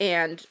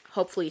and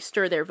hopefully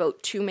stir their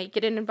vote to make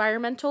it an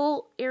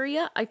environmental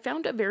area, I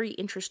found a very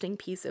interesting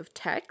piece of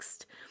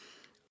text,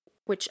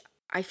 which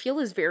I feel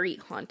is very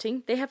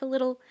haunting. They have a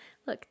little,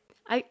 look,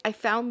 I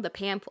found the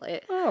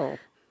pamphlet. Oh.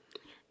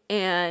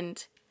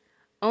 And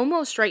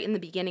almost right in the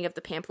beginning of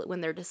the pamphlet, when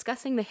they're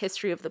discussing the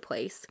history of the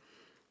place,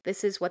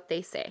 this is what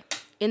they say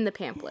in the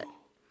pamphlet.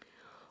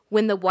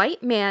 When the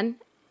white man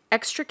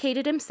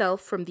extricated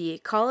himself from the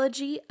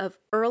ecology of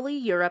early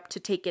Europe to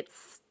take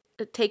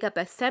up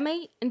a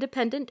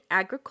semi-independent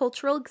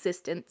agricultural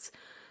existence,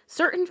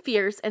 certain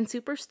fears and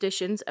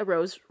superstitions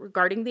arose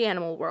regarding the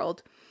animal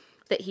world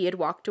that he had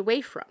walked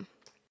away from.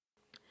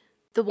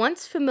 The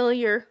once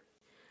familiar,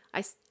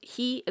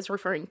 he is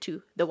referring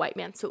to the white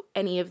man, so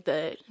any of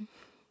the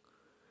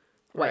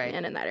white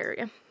men in that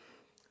area.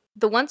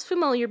 The once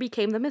familiar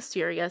became the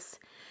mysterious,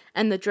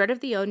 and the dread of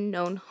the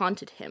unknown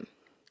haunted him.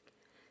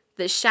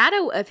 The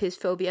shadow of his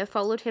phobia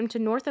followed him to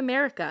North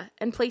America,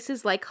 and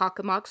places like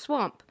Hockomock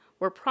Swamp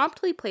were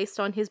promptly placed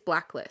on his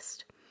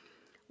blacklist.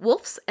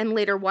 Wolves and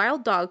later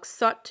wild dogs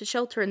sought to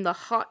shelter in the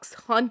Hawk's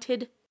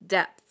haunted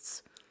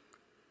depths.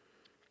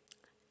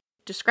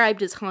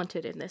 Described as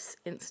haunted in this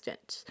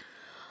instance.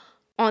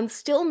 On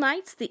still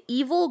nights, the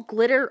evil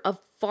glitter of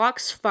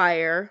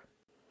foxfire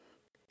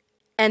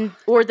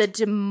or the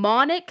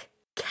demonic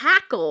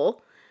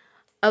cackle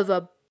of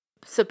a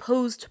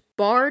supposed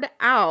barred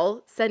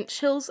owl sent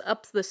chills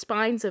up the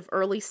spines of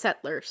early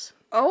settlers.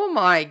 Oh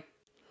my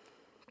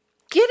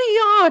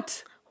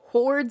giddy-aunt!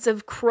 Hordes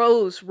of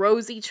crows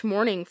rose each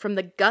morning from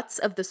the guts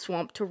of the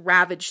swamp to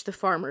ravage the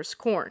farmer's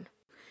corn.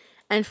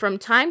 And from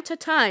time to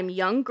time,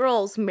 young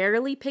girls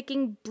merrily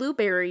picking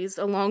blueberries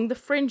along the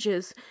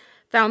fringes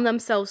found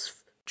themselves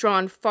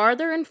drawn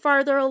farther and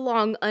farther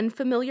along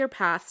unfamiliar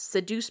paths,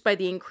 seduced by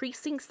the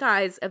increasing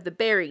size of the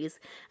berries,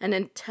 and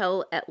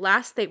until at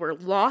last they were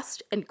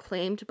lost and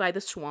claimed by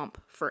the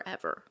swamp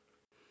forever.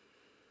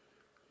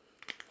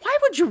 Why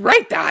would you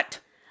write that?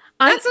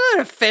 That's an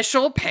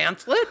official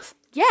pamphlet?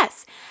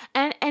 Yes,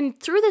 and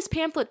through this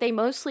pamphlet, they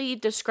mostly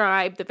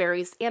describe the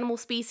various animal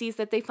species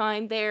that they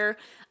find there,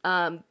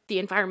 the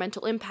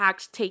environmental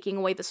impact taking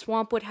away the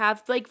swamp would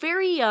have, like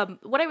very,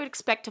 what I would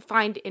expect to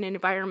find in an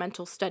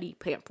environmental study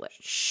pamphlet.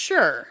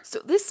 Sure. So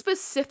this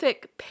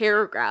specific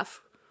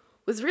paragraph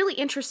was really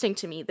interesting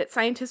to me, that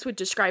scientists would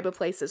describe a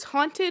place as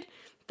haunted,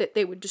 that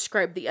they would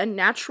describe the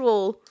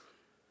unnatural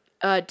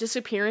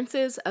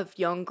disappearances of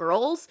young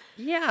girls.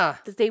 Yeah.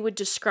 That they would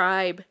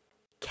describe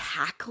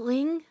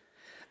cackling.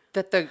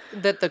 That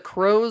the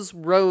crows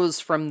rose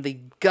from the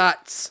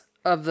guts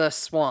of the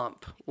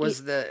swamp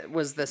was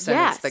the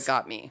sentence that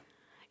got me.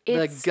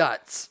 The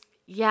guts.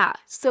 Yeah.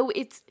 So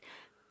it's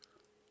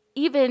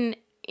even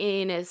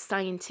in a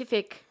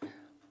scientific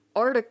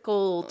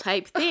article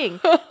type thing,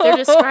 they're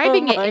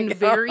describing it in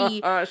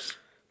very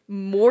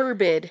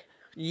morbid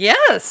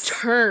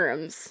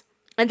terms.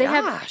 And they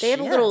have a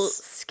little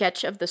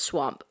sketch of the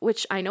swamp,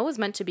 which I know is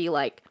meant to be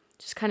like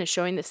just kind of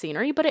showing the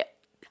scenery, but it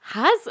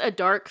has a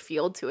dark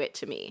feel to it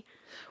to me.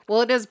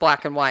 Well, it is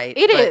black and white.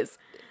 It is.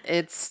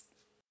 It's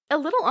a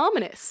little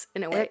ominous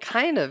in a way. It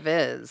kind of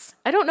is.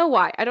 I don't know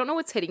why. I don't know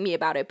what's hitting me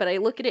about it, but I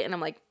look at it and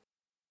I'm like,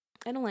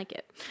 I don't like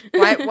it.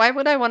 Why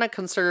would I want to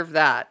conserve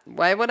that?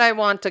 Why would I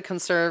want to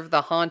conserve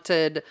the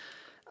haunted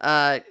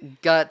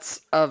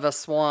guts of a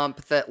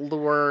swamp that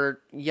lure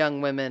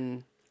young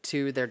women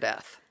to their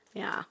death?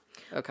 Yeah.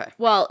 Okay.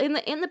 Well, in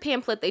the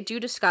pamphlet, they do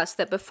discuss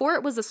that before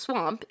it was a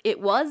swamp,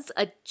 it was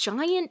a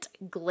giant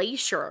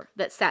glacier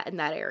that sat in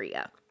that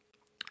area.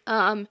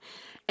 And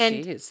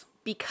Jeez.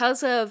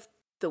 Because of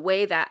the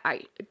way that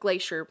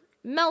glacier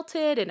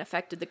melted and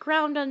affected the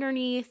ground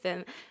underneath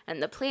and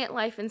the plant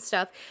life and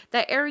stuff,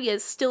 that area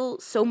is still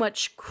so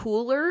much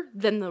cooler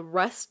than the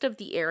rest of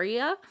the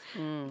area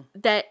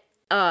that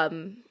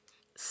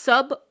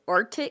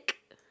subarctic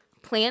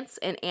plants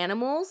and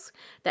animals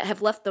that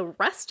have left the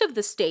rest of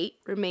the state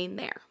remain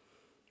there.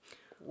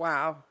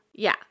 Wow.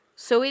 Yeah.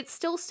 So it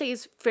still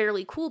stays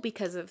fairly cool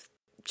because of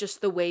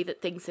just the way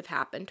that things have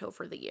happened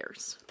over the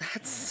years.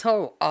 That's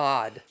so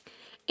odd.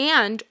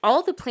 And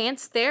all the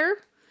plants there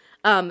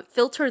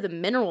filter the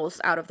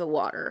minerals out of the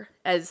water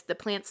as the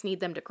plants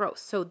need them to grow.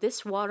 So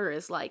this water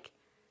is like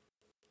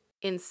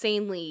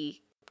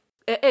insanely,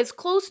 as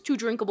close to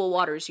drinkable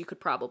water as you could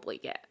probably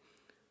get.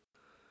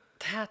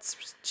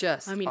 That's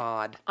just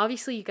odd.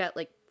 Obviously you got,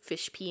 like,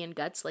 fish pee and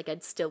guts. Like,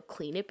 I'd still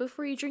clean it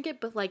before you drink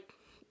it, but, like...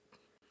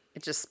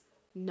 It just...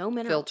 No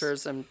minerals.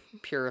 Filters and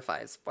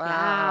purifies.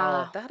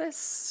 Wow. Yeah. That is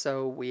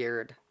so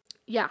weird.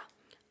 Yeah.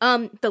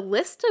 The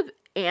list of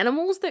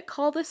animals that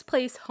call this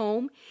place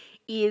home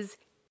is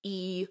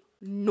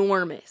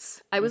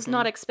enormous. I was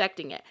not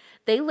expecting it.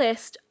 They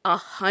list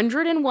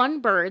 101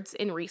 birds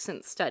in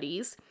recent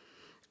studies,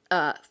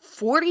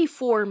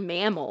 44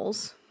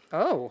 mammals,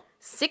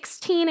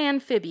 16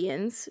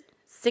 amphibians,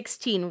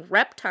 16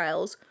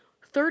 reptiles,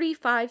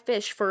 35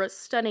 fish, for a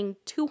stunning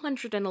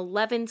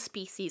 211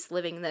 species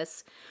living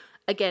this,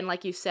 again,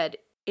 like you said,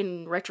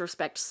 in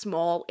retrospect,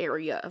 small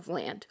area of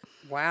land.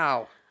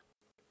 Wow.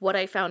 What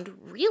I found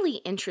really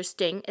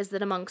interesting is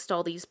that amongst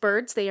all these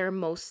birds, they are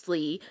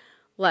mostly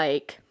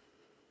like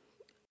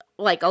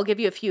I'll give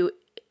you a few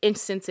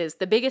instances.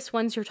 The biggest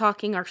ones you're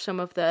talking are some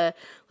of the,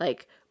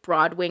 like,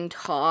 broad-winged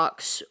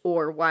hawks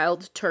or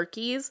wild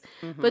turkeys.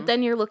 But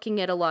then you're looking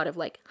at a lot of,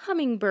 like,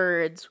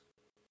 hummingbirds,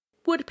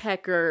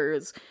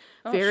 woodpeckers,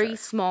 very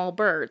small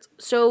birds.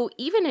 So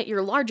even at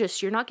your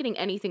largest, you're not getting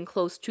anything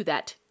close to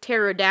that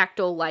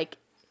pterodactyl-like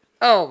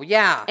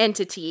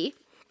entity.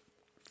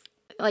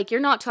 Like, you're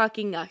not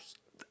talking a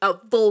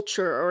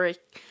vulture or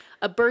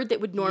a bird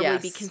that would normally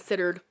be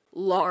considered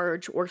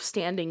large or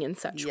standing in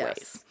such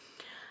ways.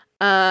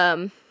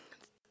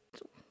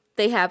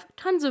 They have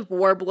tons of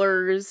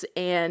warblers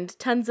and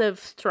tons of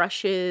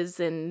thrushes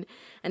and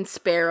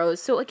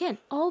sparrows. So again,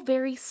 all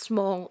very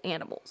small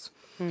animals.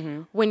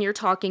 When you're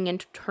talking in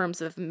terms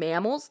of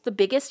mammals, the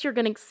biggest you're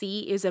going to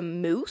see is a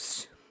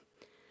moose.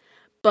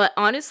 But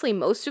honestly,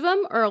 most of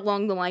them are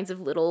along the lines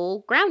of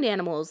little ground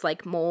animals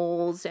like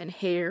moles and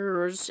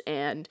hares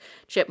and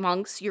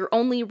chipmunks. Your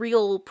only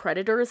real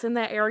predators in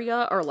that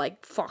area are,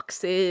 like,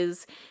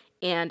 foxes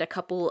and a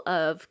couple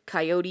of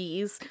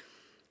coyotes.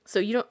 So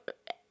you don't...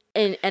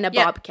 And a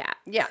bobcat.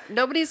 Yeah,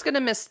 nobody's going to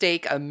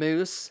mistake a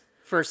moose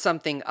for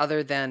something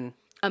other than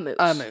a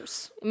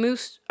moose.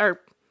 Moose,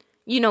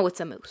 it's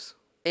a moose.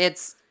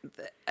 It's,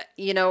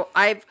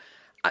 I've,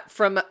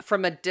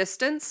 from a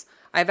distance,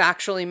 I've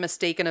actually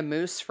mistaken a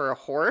moose for a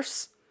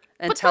horse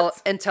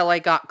until I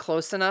got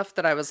close enough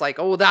that I was like,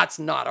 oh, that's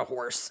not a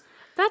horse.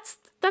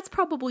 That's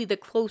probably the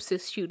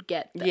closest you'd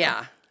get, though.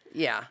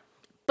 Yeah.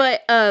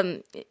 But,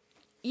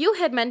 you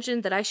had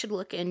mentioned that I should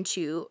look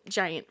into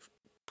giant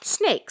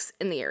snakes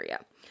in the area.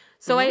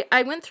 So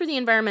I went through the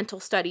environmental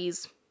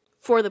studies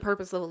for the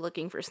purpose of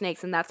looking for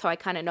snakes, and that's how I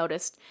kind of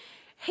noticed,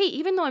 hey,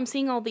 even though I'm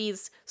seeing all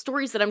these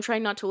stories that I'm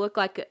trying not to look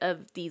like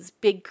of these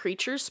big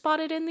creatures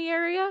spotted in the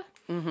area,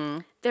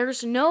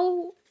 there's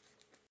no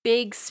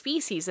big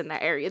species in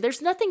that area.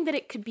 There's nothing that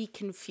it could be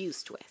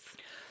confused with.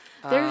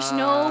 There's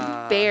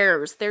no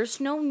bears. There's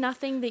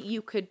nothing that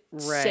you could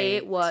say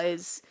it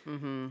was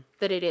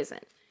that it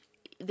isn't.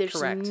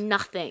 There's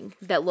nothing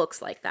that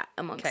looks like that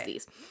amongst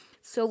these.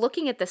 So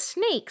looking at the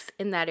snakes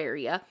in that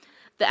area,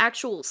 the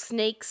actual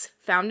snakes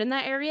found in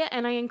that area,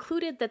 and I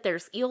included that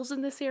there's eels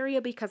in this area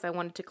because I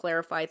wanted to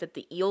clarify that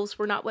the eels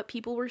were not what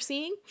people were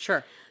seeing.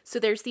 Sure. So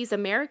there's these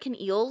American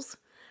eels.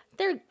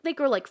 They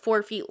grow like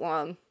 4 feet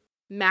long,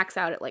 max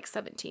out at like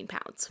 17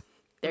 pounds.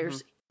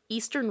 There's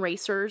eastern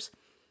racers,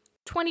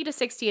 20 to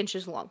 60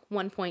 inches long,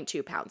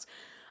 1.2 pounds.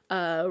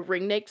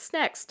 Ring-necked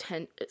snakes,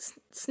 10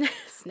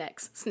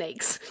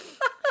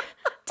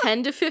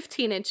 to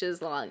 15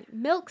 inches long.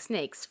 Milk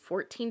snakes,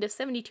 14 to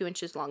 72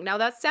 inches long. Now,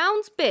 that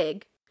sounds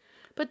big,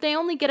 but they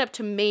only get up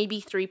to maybe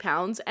 3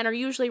 pounds and are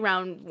usually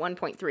around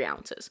 1.3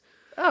 ounces.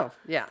 Oh,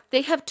 yeah.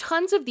 They have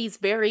tons of these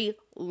very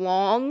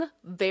long,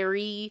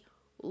 very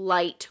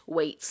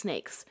lightweight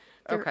snakes.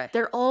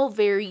 They're all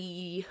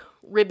very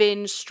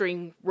ribbon,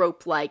 string,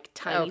 rope-like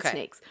tiny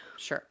snakes.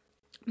 Sure.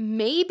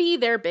 Maybe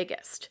their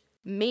biggest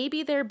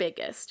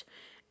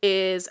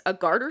is a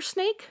garter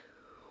snake,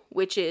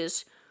 which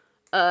is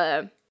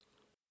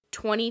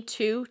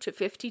 22 to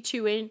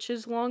 52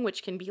 inches long,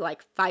 which can be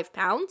like 5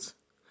 pounds.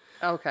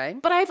 Okay.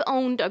 But I've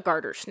owned a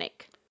garter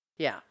snake.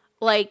 Yeah.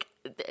 Like,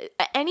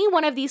 any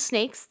one of these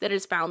snakes that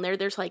is found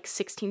there's like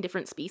 16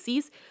 different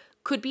species,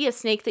 could be a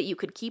snake that you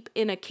could keep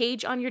in a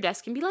cage on your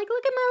desk and be like,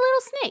 look at my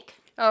little snake.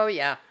 Oh,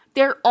 yeah.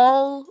 They're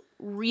all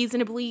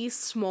reasonably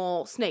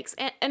small snakes,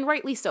 and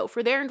rightly so.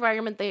 For their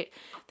environment, they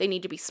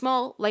need to be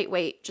small,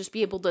 lightweight, just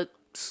be able to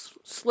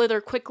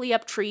slither quickly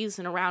up trees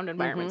and around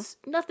environments.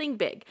 Nothing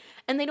big.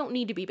 And they don't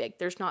need to be big.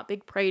 There's not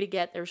big prey to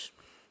get. There's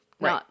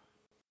not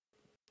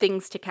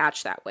things to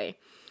catch that way.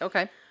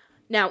 Okay.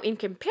 Now, in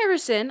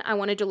comparison, I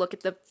wanted to look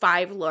at the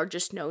 5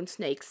 largest known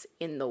snakes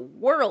in the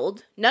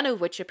world, none of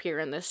which appear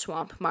in this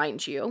swamp,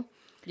 mind you.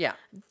 Yeah.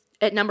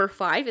 At number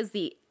 5 is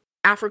the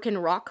African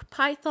rock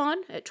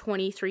python at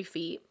 23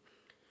 feet.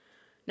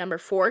 Number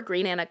 4,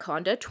 green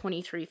anaconda,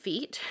 23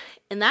 feet.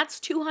 And that's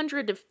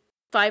 200 to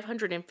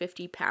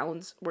 550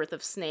 pounds worth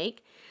of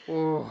snake.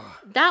 Ooh.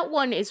 That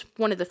one is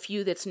one of the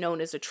few that's known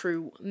as a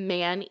true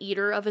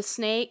man-eater of a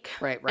snake.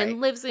 Right.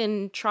 And lives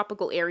in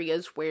tropical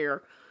areas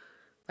where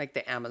Like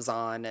the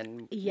Amazon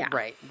and yeah.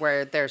 Right,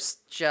 where there's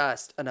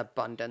just an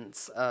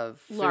abundance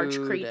of large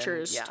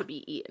creatures to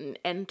be eaten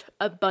and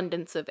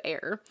abundance of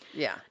air.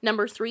 Yeah.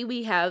 Number 3,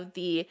 we have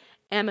the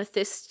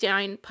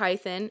amethystine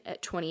python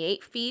at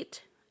 28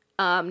 feet.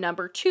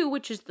 Number 2,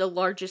 which is the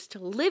largest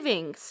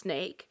living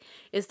snake,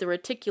 is the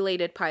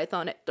reticulated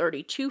python at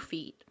 32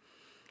 feet.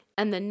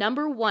 And the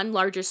number 1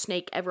 largest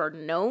snake ever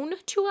known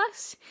to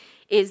us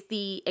is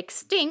the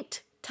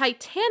extinct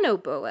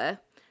titanoboa,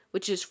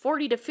 which is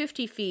 40 to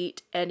 50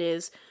 feet and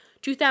is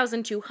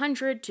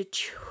 2,200 to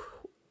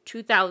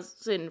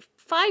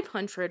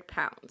 2,500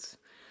 pounds.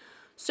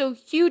 So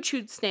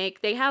huge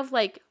snake. They have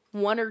like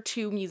 1 or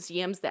 2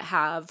 museums that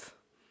have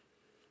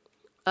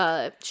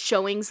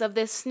showings of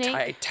this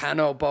snake.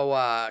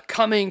 Titanoboa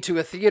coming to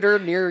a theater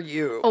near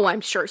you. Oh,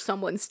 I'm sure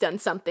someone's done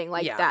something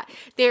like that.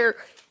 They're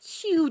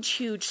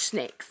huge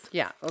snakes.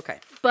 Yeah, okay.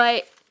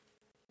 But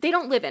they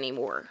don't live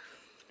anymore.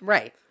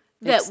 Right.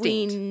 That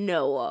we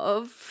know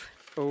of.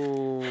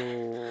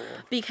 Oh.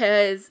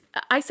 Because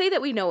I say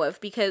that we know of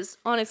because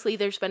honestly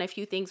there's been a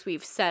few things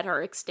we've said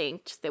are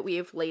extinct that we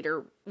have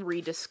later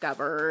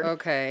rediscovered.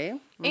 Okay.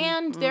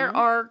 And there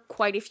are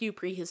quite a few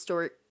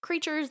prehistoric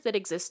creatures that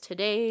exist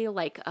today,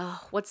 like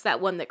what's that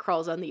one that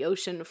crawls on the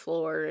ocean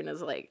floor and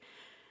is like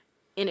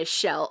in a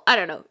shell? I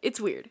don't know. It's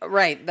weird.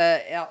 Right.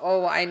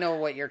 I know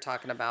what you're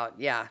talking about.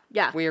 Yeah.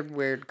 Yeah.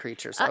 Weird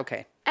creatures.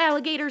 Okay.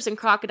 Alligators and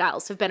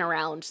crocodiles have been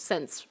around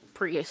since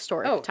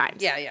prehistoric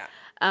times. Yeah.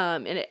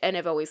 And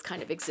have always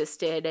kind of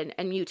existed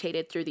and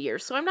mutated through the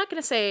years. So I'm not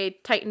going to say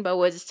Titan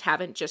boas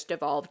haven't just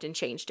evolved and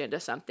changed into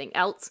something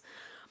else.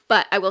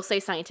 But I will say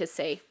scientists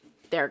say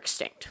they're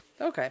extinct.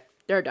 Okay.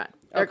 They're done.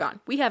 They're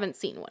gone. We haven't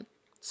seen one.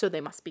 So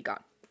they must be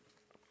gone.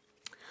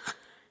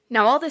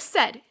 Now, all this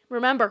said,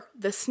 remember,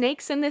 the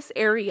snakes in this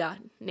area,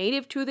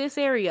 native to this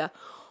area,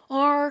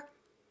 are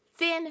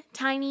thin,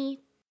 tiny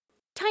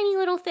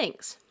little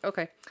things.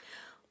 Okay.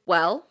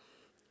 Well,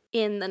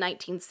 in the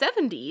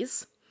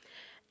 1970s...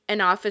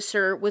 an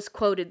officer was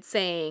quoted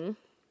saying,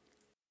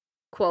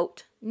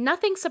 quote,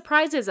 "Nothing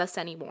surprises us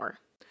anymore.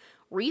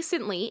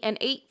 Recently, an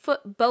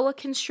 8-foot boa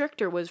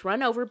constrictor was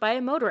run over by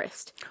a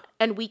motorist,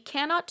 and we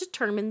cannot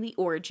determine the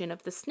origin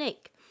of the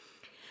snake."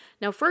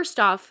 Now, first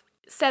off,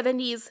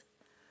 70s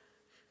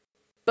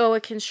boa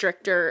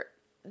constrictor,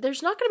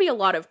 there's not going to be a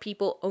lot of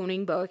people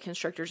owning boa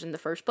constrictors in the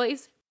first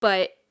place,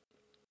 but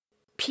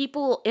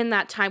people in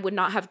that time would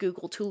not have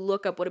Google to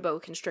look up what a boa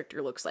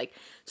constrictor looks like.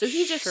 So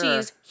he just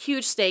sees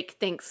huge snake,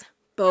 thinks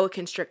boa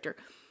constrictor,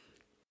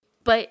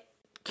 but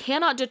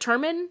cannot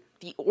determine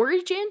the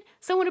origin.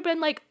 Someone would have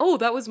been like, "Oh,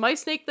 that was my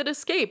snake that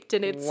escaped."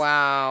 And it's,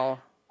 wow.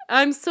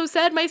 I'm so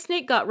sad my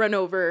snake got run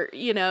over,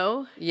 you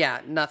know?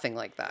 Yeah, nothing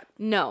like that.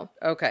 No.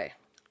 Okay.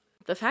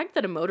 The fact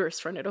that a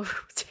motorist ran it over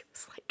was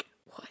like,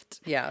 what?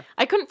 Yeah.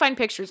 I couldn't find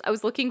pictures. I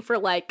was looking for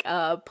like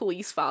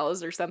police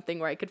files or something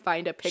where I could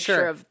find a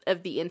picture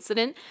of the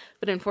incident,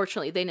 but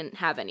unfortunately they didn't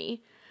have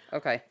any.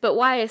 Okay. But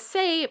why I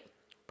say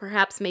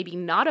perhaps maybe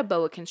not a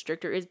boa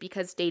constrictor is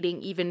because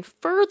dating even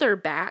further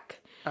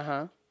back,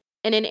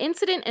 in an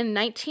incident in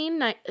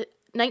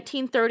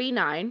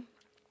 1939,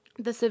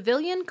 the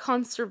Civilian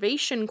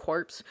Conservation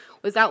Corps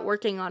was out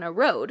working on a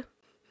road,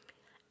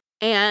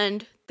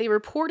 and they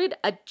reported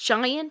a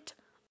giant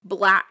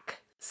black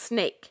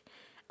snake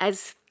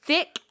as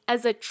thick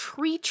as a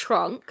tree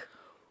trunk.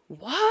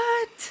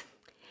 What?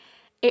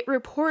 It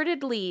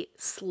reportedly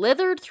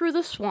slithered through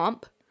the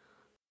swamp,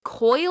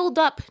 coiled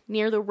up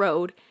near the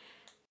road,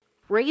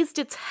 raised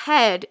its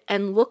head,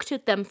 and looked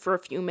at them for a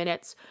few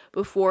minutes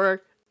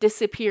before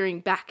disappearing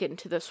back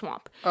into the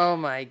swamp. Oh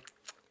my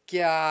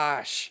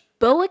gosh.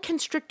 Boa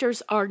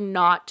constrictors are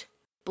not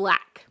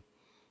black.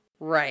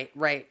 Right.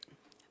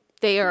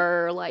 They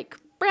are like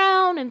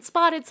brown and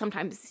spotted,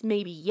 sometimes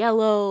maybe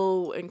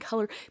yellow in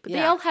color, but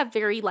they all have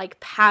very like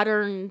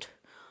patterned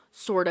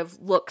sort of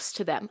looks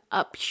to them.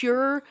 A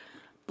pure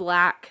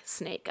black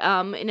snake.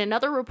 In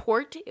another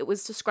report, it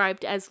was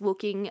described as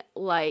looking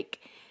like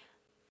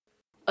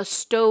a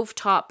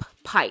stovetop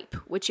pipe,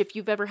 which if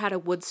you've ever had a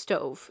wood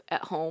stove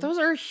at home. Those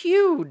are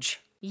huge.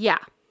 Yeah.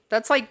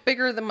 That's like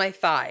bigger than my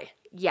thigh.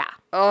 Yeah.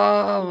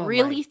 Oh,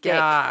 really my thick.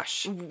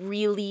 Gosh.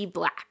 Really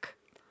black.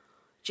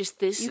 Just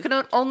this. You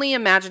can only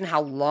imagine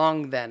how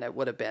long then it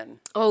would have been.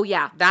 Oh,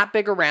 yeah. That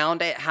big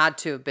around, it had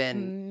to have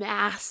been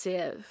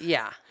massive.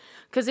 Yeah.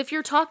 Because if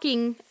you're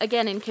talking,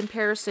 again, in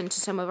comparison to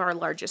some of our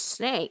largest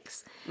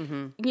snakes,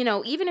 you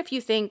know, even if you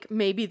think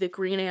maybe the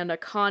green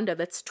anaconda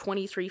that's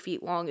 23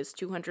 feet long is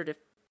 200 to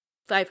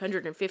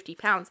 550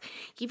 pounds,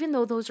 even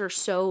though those are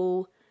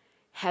so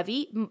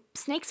heavy,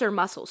 snakes are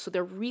muscles, so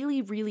they're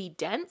really, really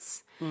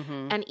dense.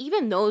 And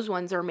even those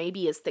ones are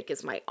maybe as thick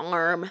as my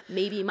arm,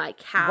 maybe my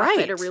calf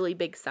at a really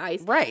big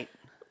size. Right.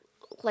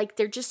 Like,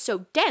 they're just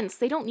so dense,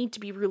 they don't need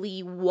to be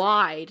really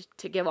wide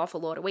to give off a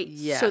lot of weight.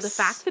 Yes. So the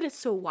fact that it's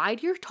so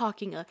wide, you're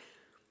talking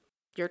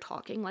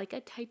like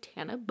a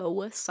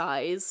titanoboa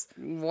size.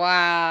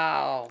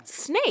 Wow.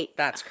 Snake.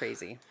 That's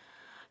crazy.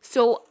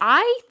 So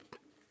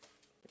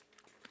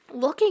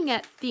looking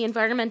at the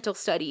environmental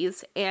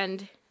studies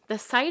and the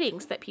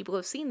sightings that people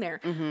have seen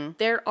there,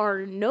 there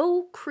are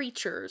no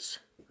creatures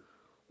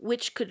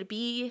which could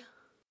be,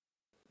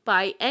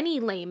 by any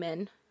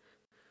layman,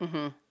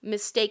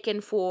 mistaken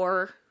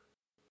for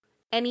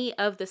any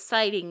of the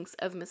sightings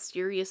of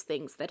mysterious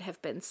things that have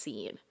been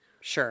seen.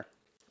 Sure.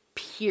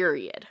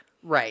 Period.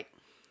 Right.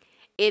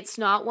 It's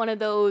not one of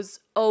those,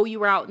 oh, you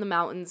were out in the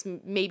mountains,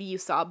 maybe you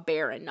saw a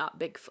bear and not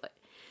Bigfoot.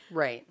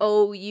 Right.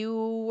 Oh,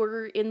 you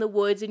were in the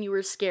woods and you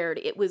were scared.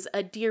 It was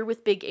a deer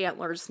with big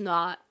antlers,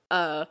 not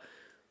a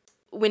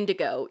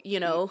Wendigo, you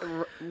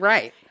know?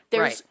 Right.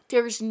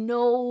 There's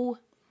nothing.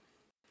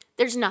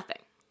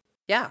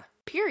 Yeah.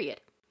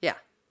 Period. Yeah.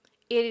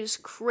 It is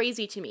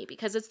crazy to me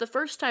because it's the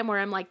first time where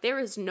I'm like, there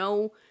is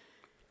no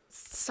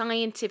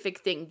scientific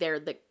thing there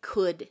that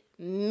could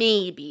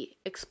maybe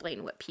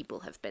explain what people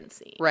have been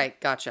seeing. Right.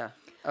 Gotcha.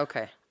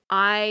 Okay.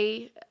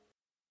 I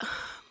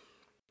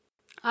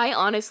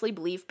honestly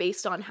believe,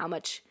 based on how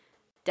much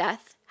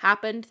death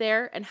happened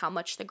there and how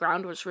much the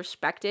ground was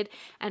respected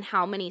and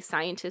how many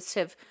scientists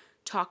have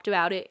talked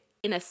about it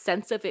in a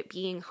sense of it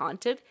being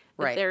haunted,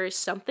 that there is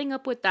something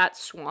up with that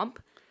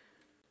swamp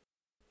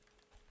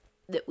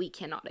that we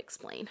cannot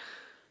explain.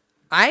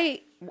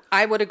 I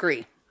would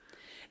agree.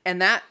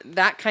 And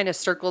that kind of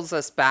circles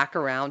us back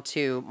around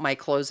to my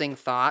closing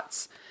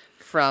thoughts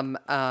from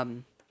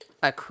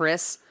a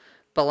Chris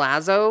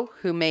Balazzo,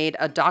 who made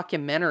a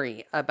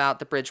documentary about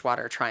the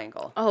Bridgewater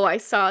Triangle. Oh, I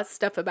saw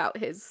stuff about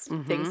his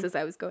things as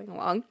I was going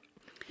along.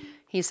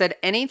 He said,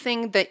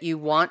 anything that you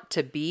want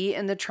to be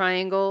in the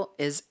triangle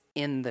is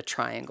in the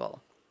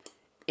triangle.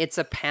 It's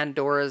a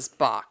Pandora's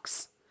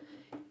box.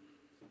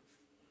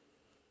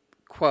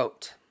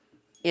 Quote,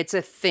 it's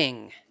a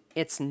thing.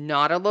 It's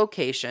not a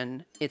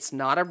location. It's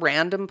not a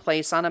random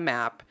place on a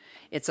map.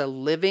 It's a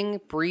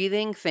living,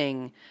 breathing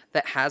thing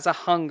that has a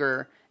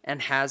hunger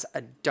and has a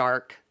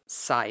dark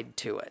side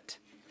to it.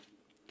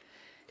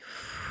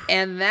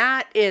 And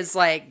that is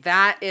like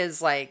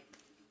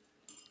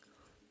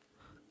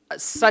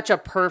such a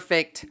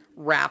perfect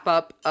wrap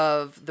up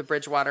of the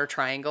Bridgewater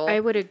Triangle. I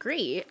would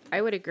agree.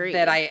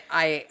 That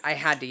I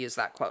had to use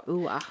that quote.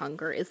 Ooh, a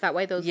hunger. Is that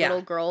why those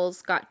little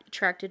girls got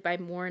attracted by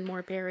more and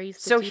more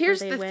berries? So here's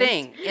the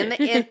thing.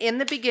 In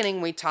the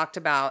beginning, we talked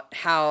about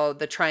how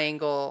the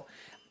triangle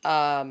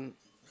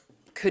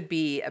could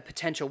be a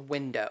potential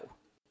window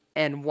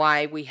and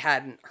why we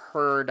hadn't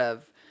heard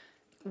of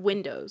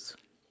windows.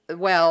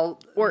 Well,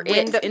 or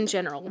in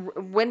general.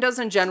 Windows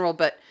in general,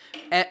 but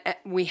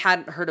we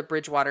hadn't heard of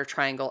Bridgewater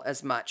Triangle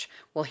as much.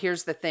 Well,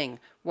 here's the thing.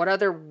 What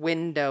other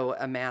window,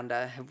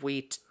 Amanda, have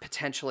we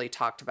potentially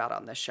talked about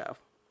on this show?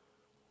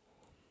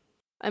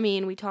 I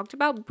mean, we talked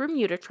about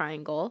Bermuda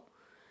Triangle.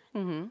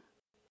 Mm-hmm.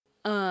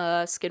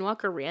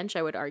 Skinwalker Ranch,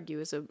 I would argue,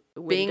 is a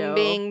window.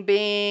 Bing, bing,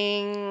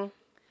 bing.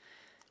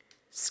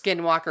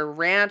 Skinwalker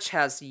Ranch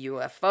has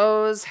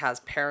UFOs, has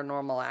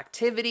paranormal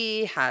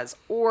activity, has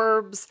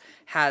orbs,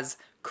 has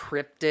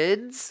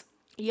cryptids.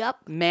 Yep.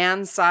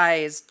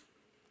 Man-sized,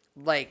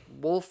 like,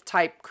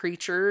 wolf-type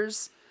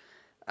creatures.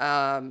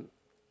 So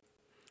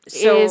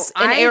is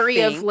an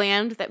area of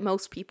land that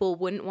most people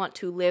wouldn't want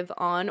to live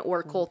on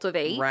or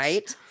cultivate.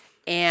 Right.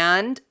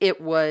 And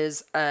it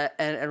was an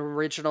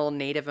original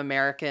Native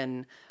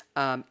American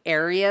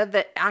area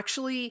that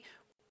actually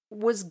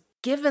was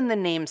given the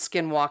name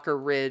Skinwalker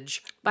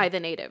Ridge. By the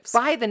natives.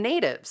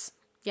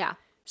 Yeah.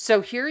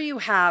 So here you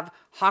have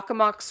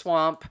Hockomock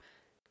Swamp,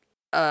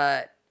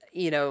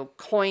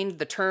 coined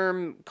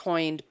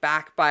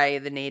back by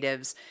the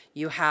natives.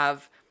 You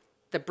have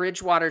the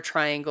Bridgewater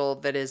Triangle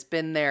that has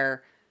been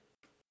there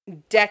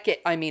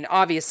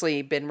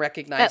obviously been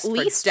recognized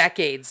for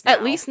decades now.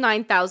 At least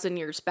 9,000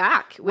 years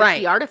back with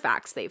the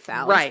artifacts they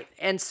found. Right.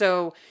 And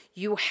so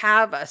you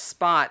have a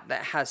spot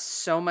that has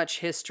so much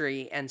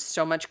history and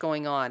so much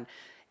going on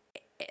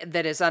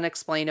that is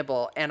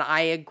unexplainable. And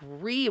I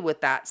agree with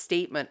that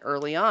statement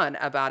early on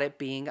about it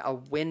being a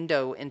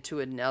window into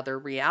another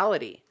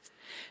reality.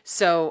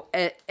 So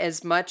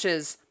as much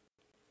as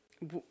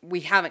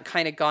we haven't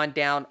kind of gone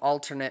down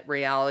alternate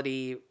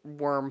reality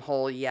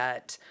wormhole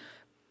yet,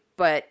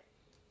 but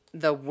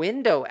the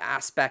window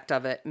aspect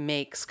of it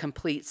makes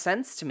complete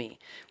sense to me.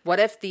 What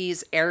if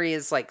these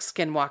areas like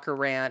Skinwalker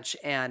Ranch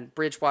and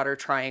Bridgewater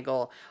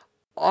Triangle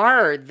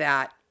are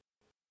that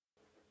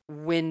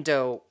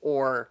window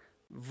or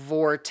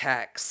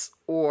vortex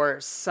or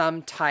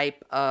some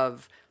type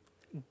of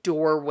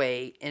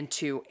doorway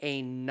into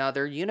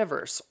another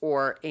universe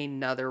or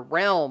another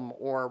realm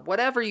or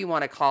whatever you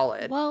want to call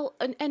it? Well,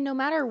 and no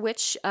matter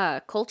which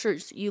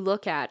cultures you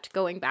look at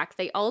going back,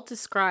 they all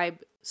describe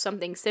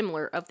something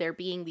similar of there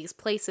being these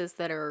places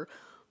that are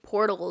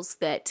portals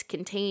that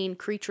contain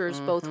creatures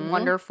both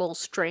wonderful,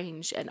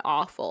 strange, and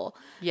awful.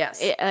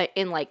 Yes.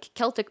 In like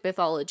Celtic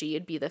mythology,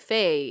 it'd be the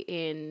Fae.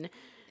 In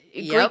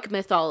Greek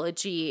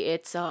mythology,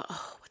 it's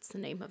what's the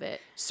name of it?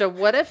 So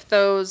what if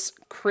those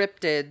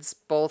cryptids,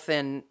 both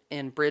in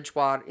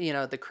Bridgewater,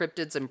 the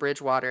cryptids in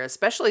Bridgewater,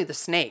 especially the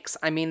snakes?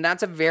 I mean,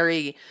 that's a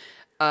very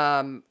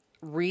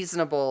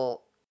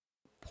reasonable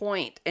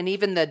point. And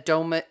even the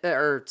Dover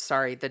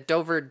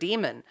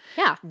demon.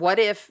 Yeah. What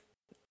if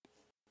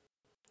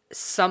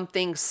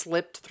something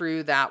slipped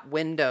through that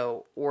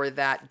window or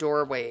that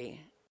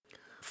doorway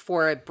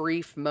for a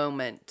brief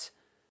moment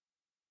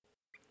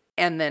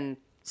and then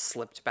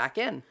slipped back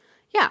in.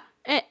 Yeah.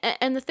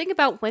 And the thing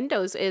about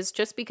windows is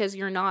just because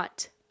you're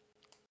not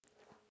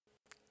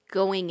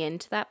going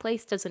into that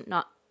place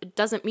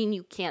doesn't mean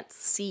you can't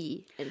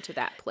see into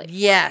that place.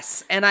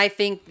 Yes. And I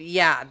think,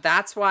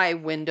 that's why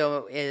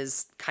window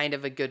is kind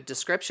of a good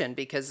description,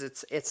 because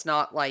it's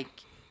not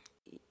like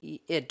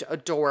a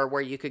door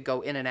where you could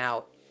go in and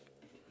out,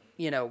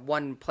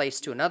 one place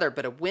to another,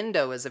 but a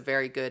window is a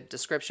very good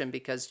description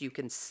because you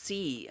can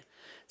see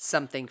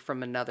something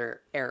from another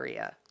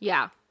area.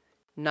 Yeah.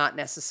 Not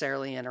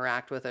necessarily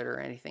interact with it or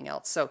anything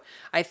else. So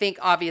I think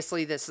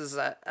obviously this is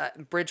a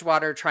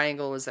Bridgewater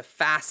Triangle is a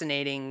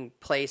fascinating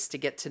place to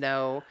get to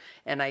know.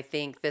 And I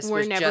think this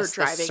was just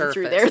the surface.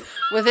 Through there.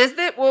 Well, is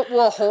it?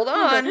 Well, hold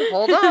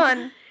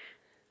on.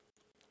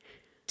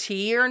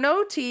 Tea or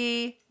no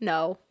tea?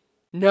 No.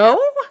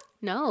 No?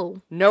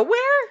 No. Nowhere?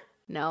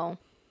 No.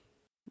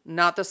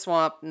 Not the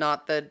swamp,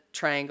 not the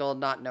triangle,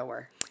 not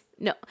nowhere.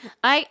 No.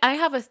 I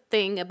have a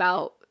thing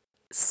about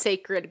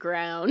sacred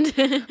ground.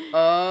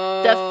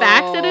 Oh, the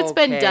fact that it's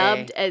been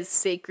dubbed as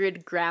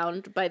sacred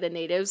ground by the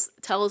natives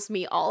tells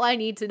me all I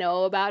need to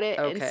know about it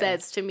and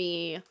says to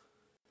me,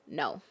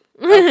 no.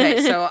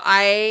 Okay, so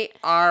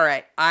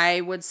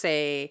I would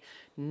say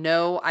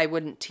no, I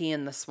wouldn't tea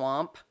in the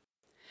swamp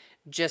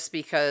just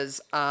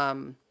because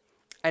I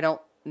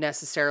don't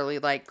necessarily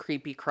like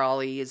creepy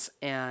crawlies,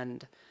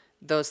 and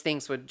those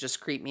things would just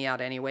creep me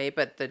out anyway.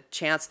 But the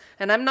chance,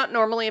 and I'm not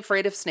normally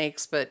afraid of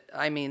snakes, but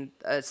I mean,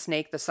 a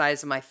snake the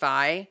size of my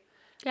thigh.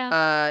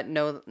 Yeah.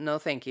 No,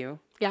 thank you.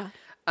 Yeah.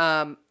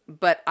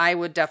 But I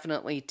would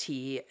definitely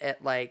tea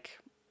at like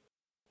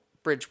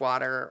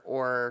Bridgewater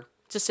or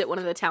just at one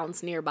of the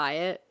towns nearby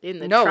it in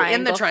the triangle.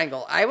 In the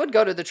triangle. I would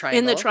go to the triangle.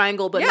 In the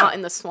triangle, but not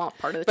in the swamp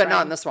part of the triangle. But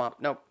not in the swamp.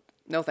 Nope.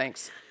 No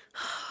thanks.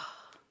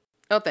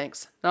 No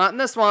thanks. Not in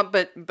the swamp,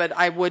 but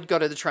I would go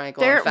to the triangle.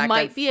 There in fact,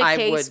 might be a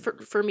case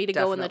for me to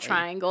go in the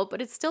triangle,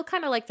 but it's still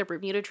kind of like the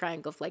Bermuda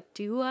Triangle of like,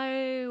 do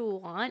I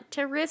want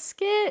to risk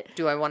it?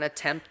 Do I want to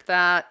tempt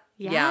that?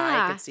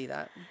 Yeah, I could see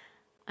that.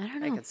 I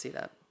don't know. I could see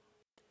that.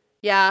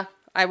 Yeah,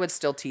 I would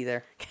still tea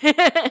there.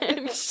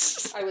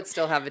 I would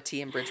still have a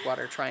tea in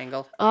Bridgewater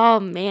Triangle. Oh,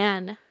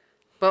 man.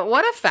 But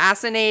what a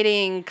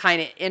fascinating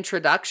kind of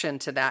introduction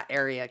to that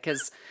area.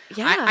 Because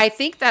I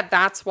think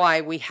that's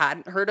why we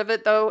hadn't heard of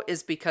it, though,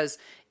 is because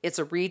it's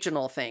a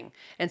regional thing.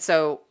 And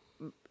so,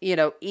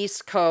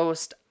 East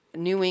Coast,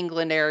 New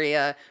England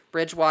area,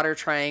 Bridgewater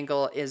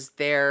Triangle is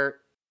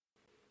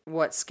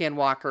what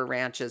Skinwalker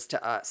Ranch is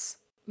to us.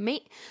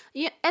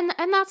 Yeah, and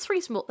that's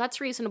reasonable. That's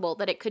reasonable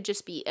that it could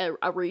just be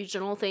a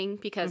regional thing,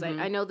 because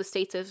I know the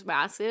States is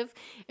massive.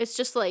 It's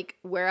just like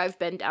where I've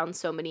been down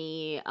so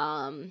many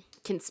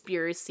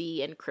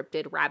conspiracy and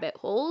cryptid rabbit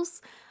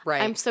holes.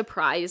 Right. I'm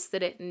surprised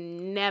that it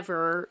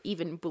never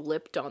even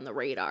blipped on the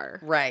radar.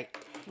 Right.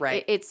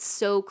 It's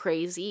so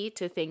crazy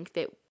to think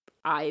that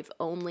I've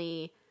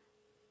only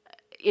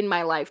in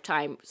my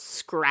lifetime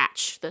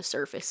scratched the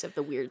surface of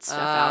the weird stuff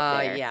out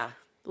there. Yeah.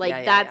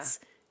 That's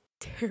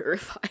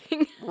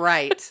terrifying.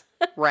 Right.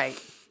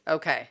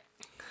 Okay.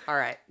 All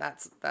right.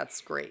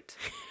 That's great.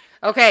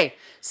 Okay.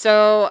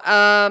 So,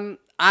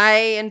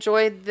 I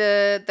enjoyed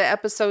the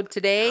episode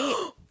today.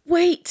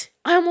 Wait,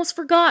 I almost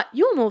forgot.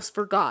 You almost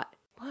forgot.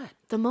 What?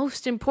 The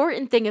most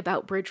important thing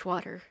about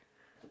Bridgewater.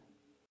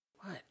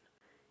 What?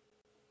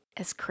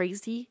 As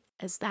crazy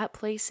as that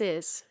place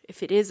is,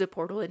 if it is a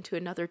portal into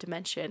another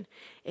dimension,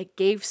 it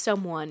gave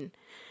someone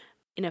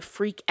in a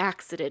freak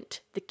accident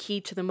the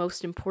key to the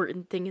most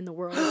important thing in the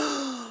world.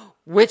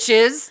 Which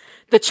is?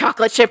 The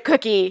chocolate chip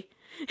cookie.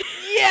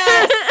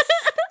 Yes!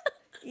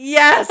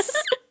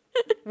 Yes!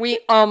 We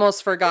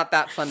almost forgot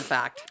that fun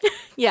fact.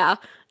 Yeah.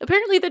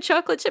 Apparently the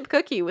chocolate chip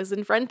cookie was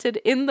invented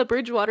in the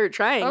Bridgewater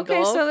Triangle.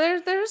 Okay, so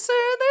there's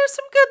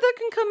some good that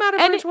can come out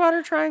of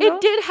Bridgewater Triangle.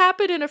 It did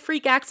happen in a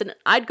freak accident.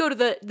 I'd go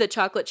to the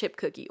chocolate chip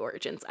cookie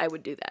origins. I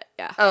would do that.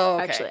 Yeah. Oh,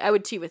 okay. Actually, I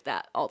would tea with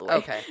that all the way.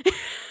 Okay.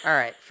 All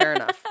right. Fair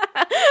enough.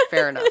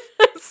 Fair enough.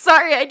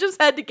 Sorry, I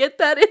just had to get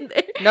that in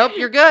there. Nope,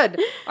 you're good.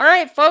 All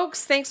right,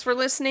 folks. Thanks for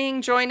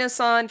listening. Join us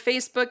on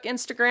Facebook,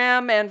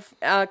 Instagram,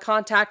 and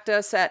contact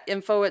us at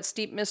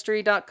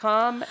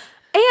info@steepmystery.com.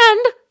 And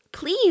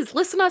please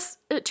listen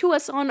to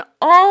us on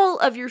all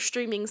of your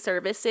streaming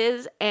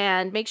services,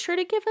 and make sure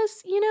to give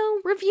us,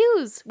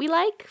 reviews. We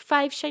like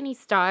 5 shiny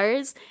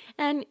stars,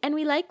 and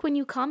we like when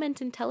you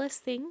comment and tell us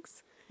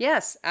things.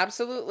 Yes,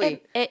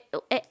 absolutely. It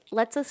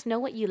lets us know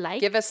what you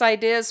like. Give us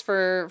ideas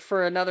for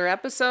another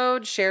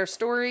episode. Share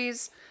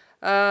stories.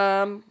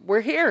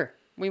 We're here.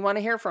 We want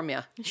to hear from you.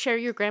 Share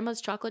your grandma's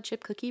chocolate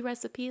chip cookie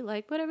recipe,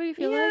 whatever you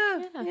feel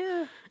like.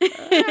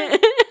 Yeah.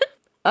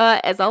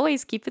 As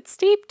always, keep it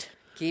steeped.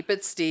 Keep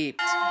it steeped.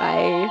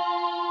 Bye.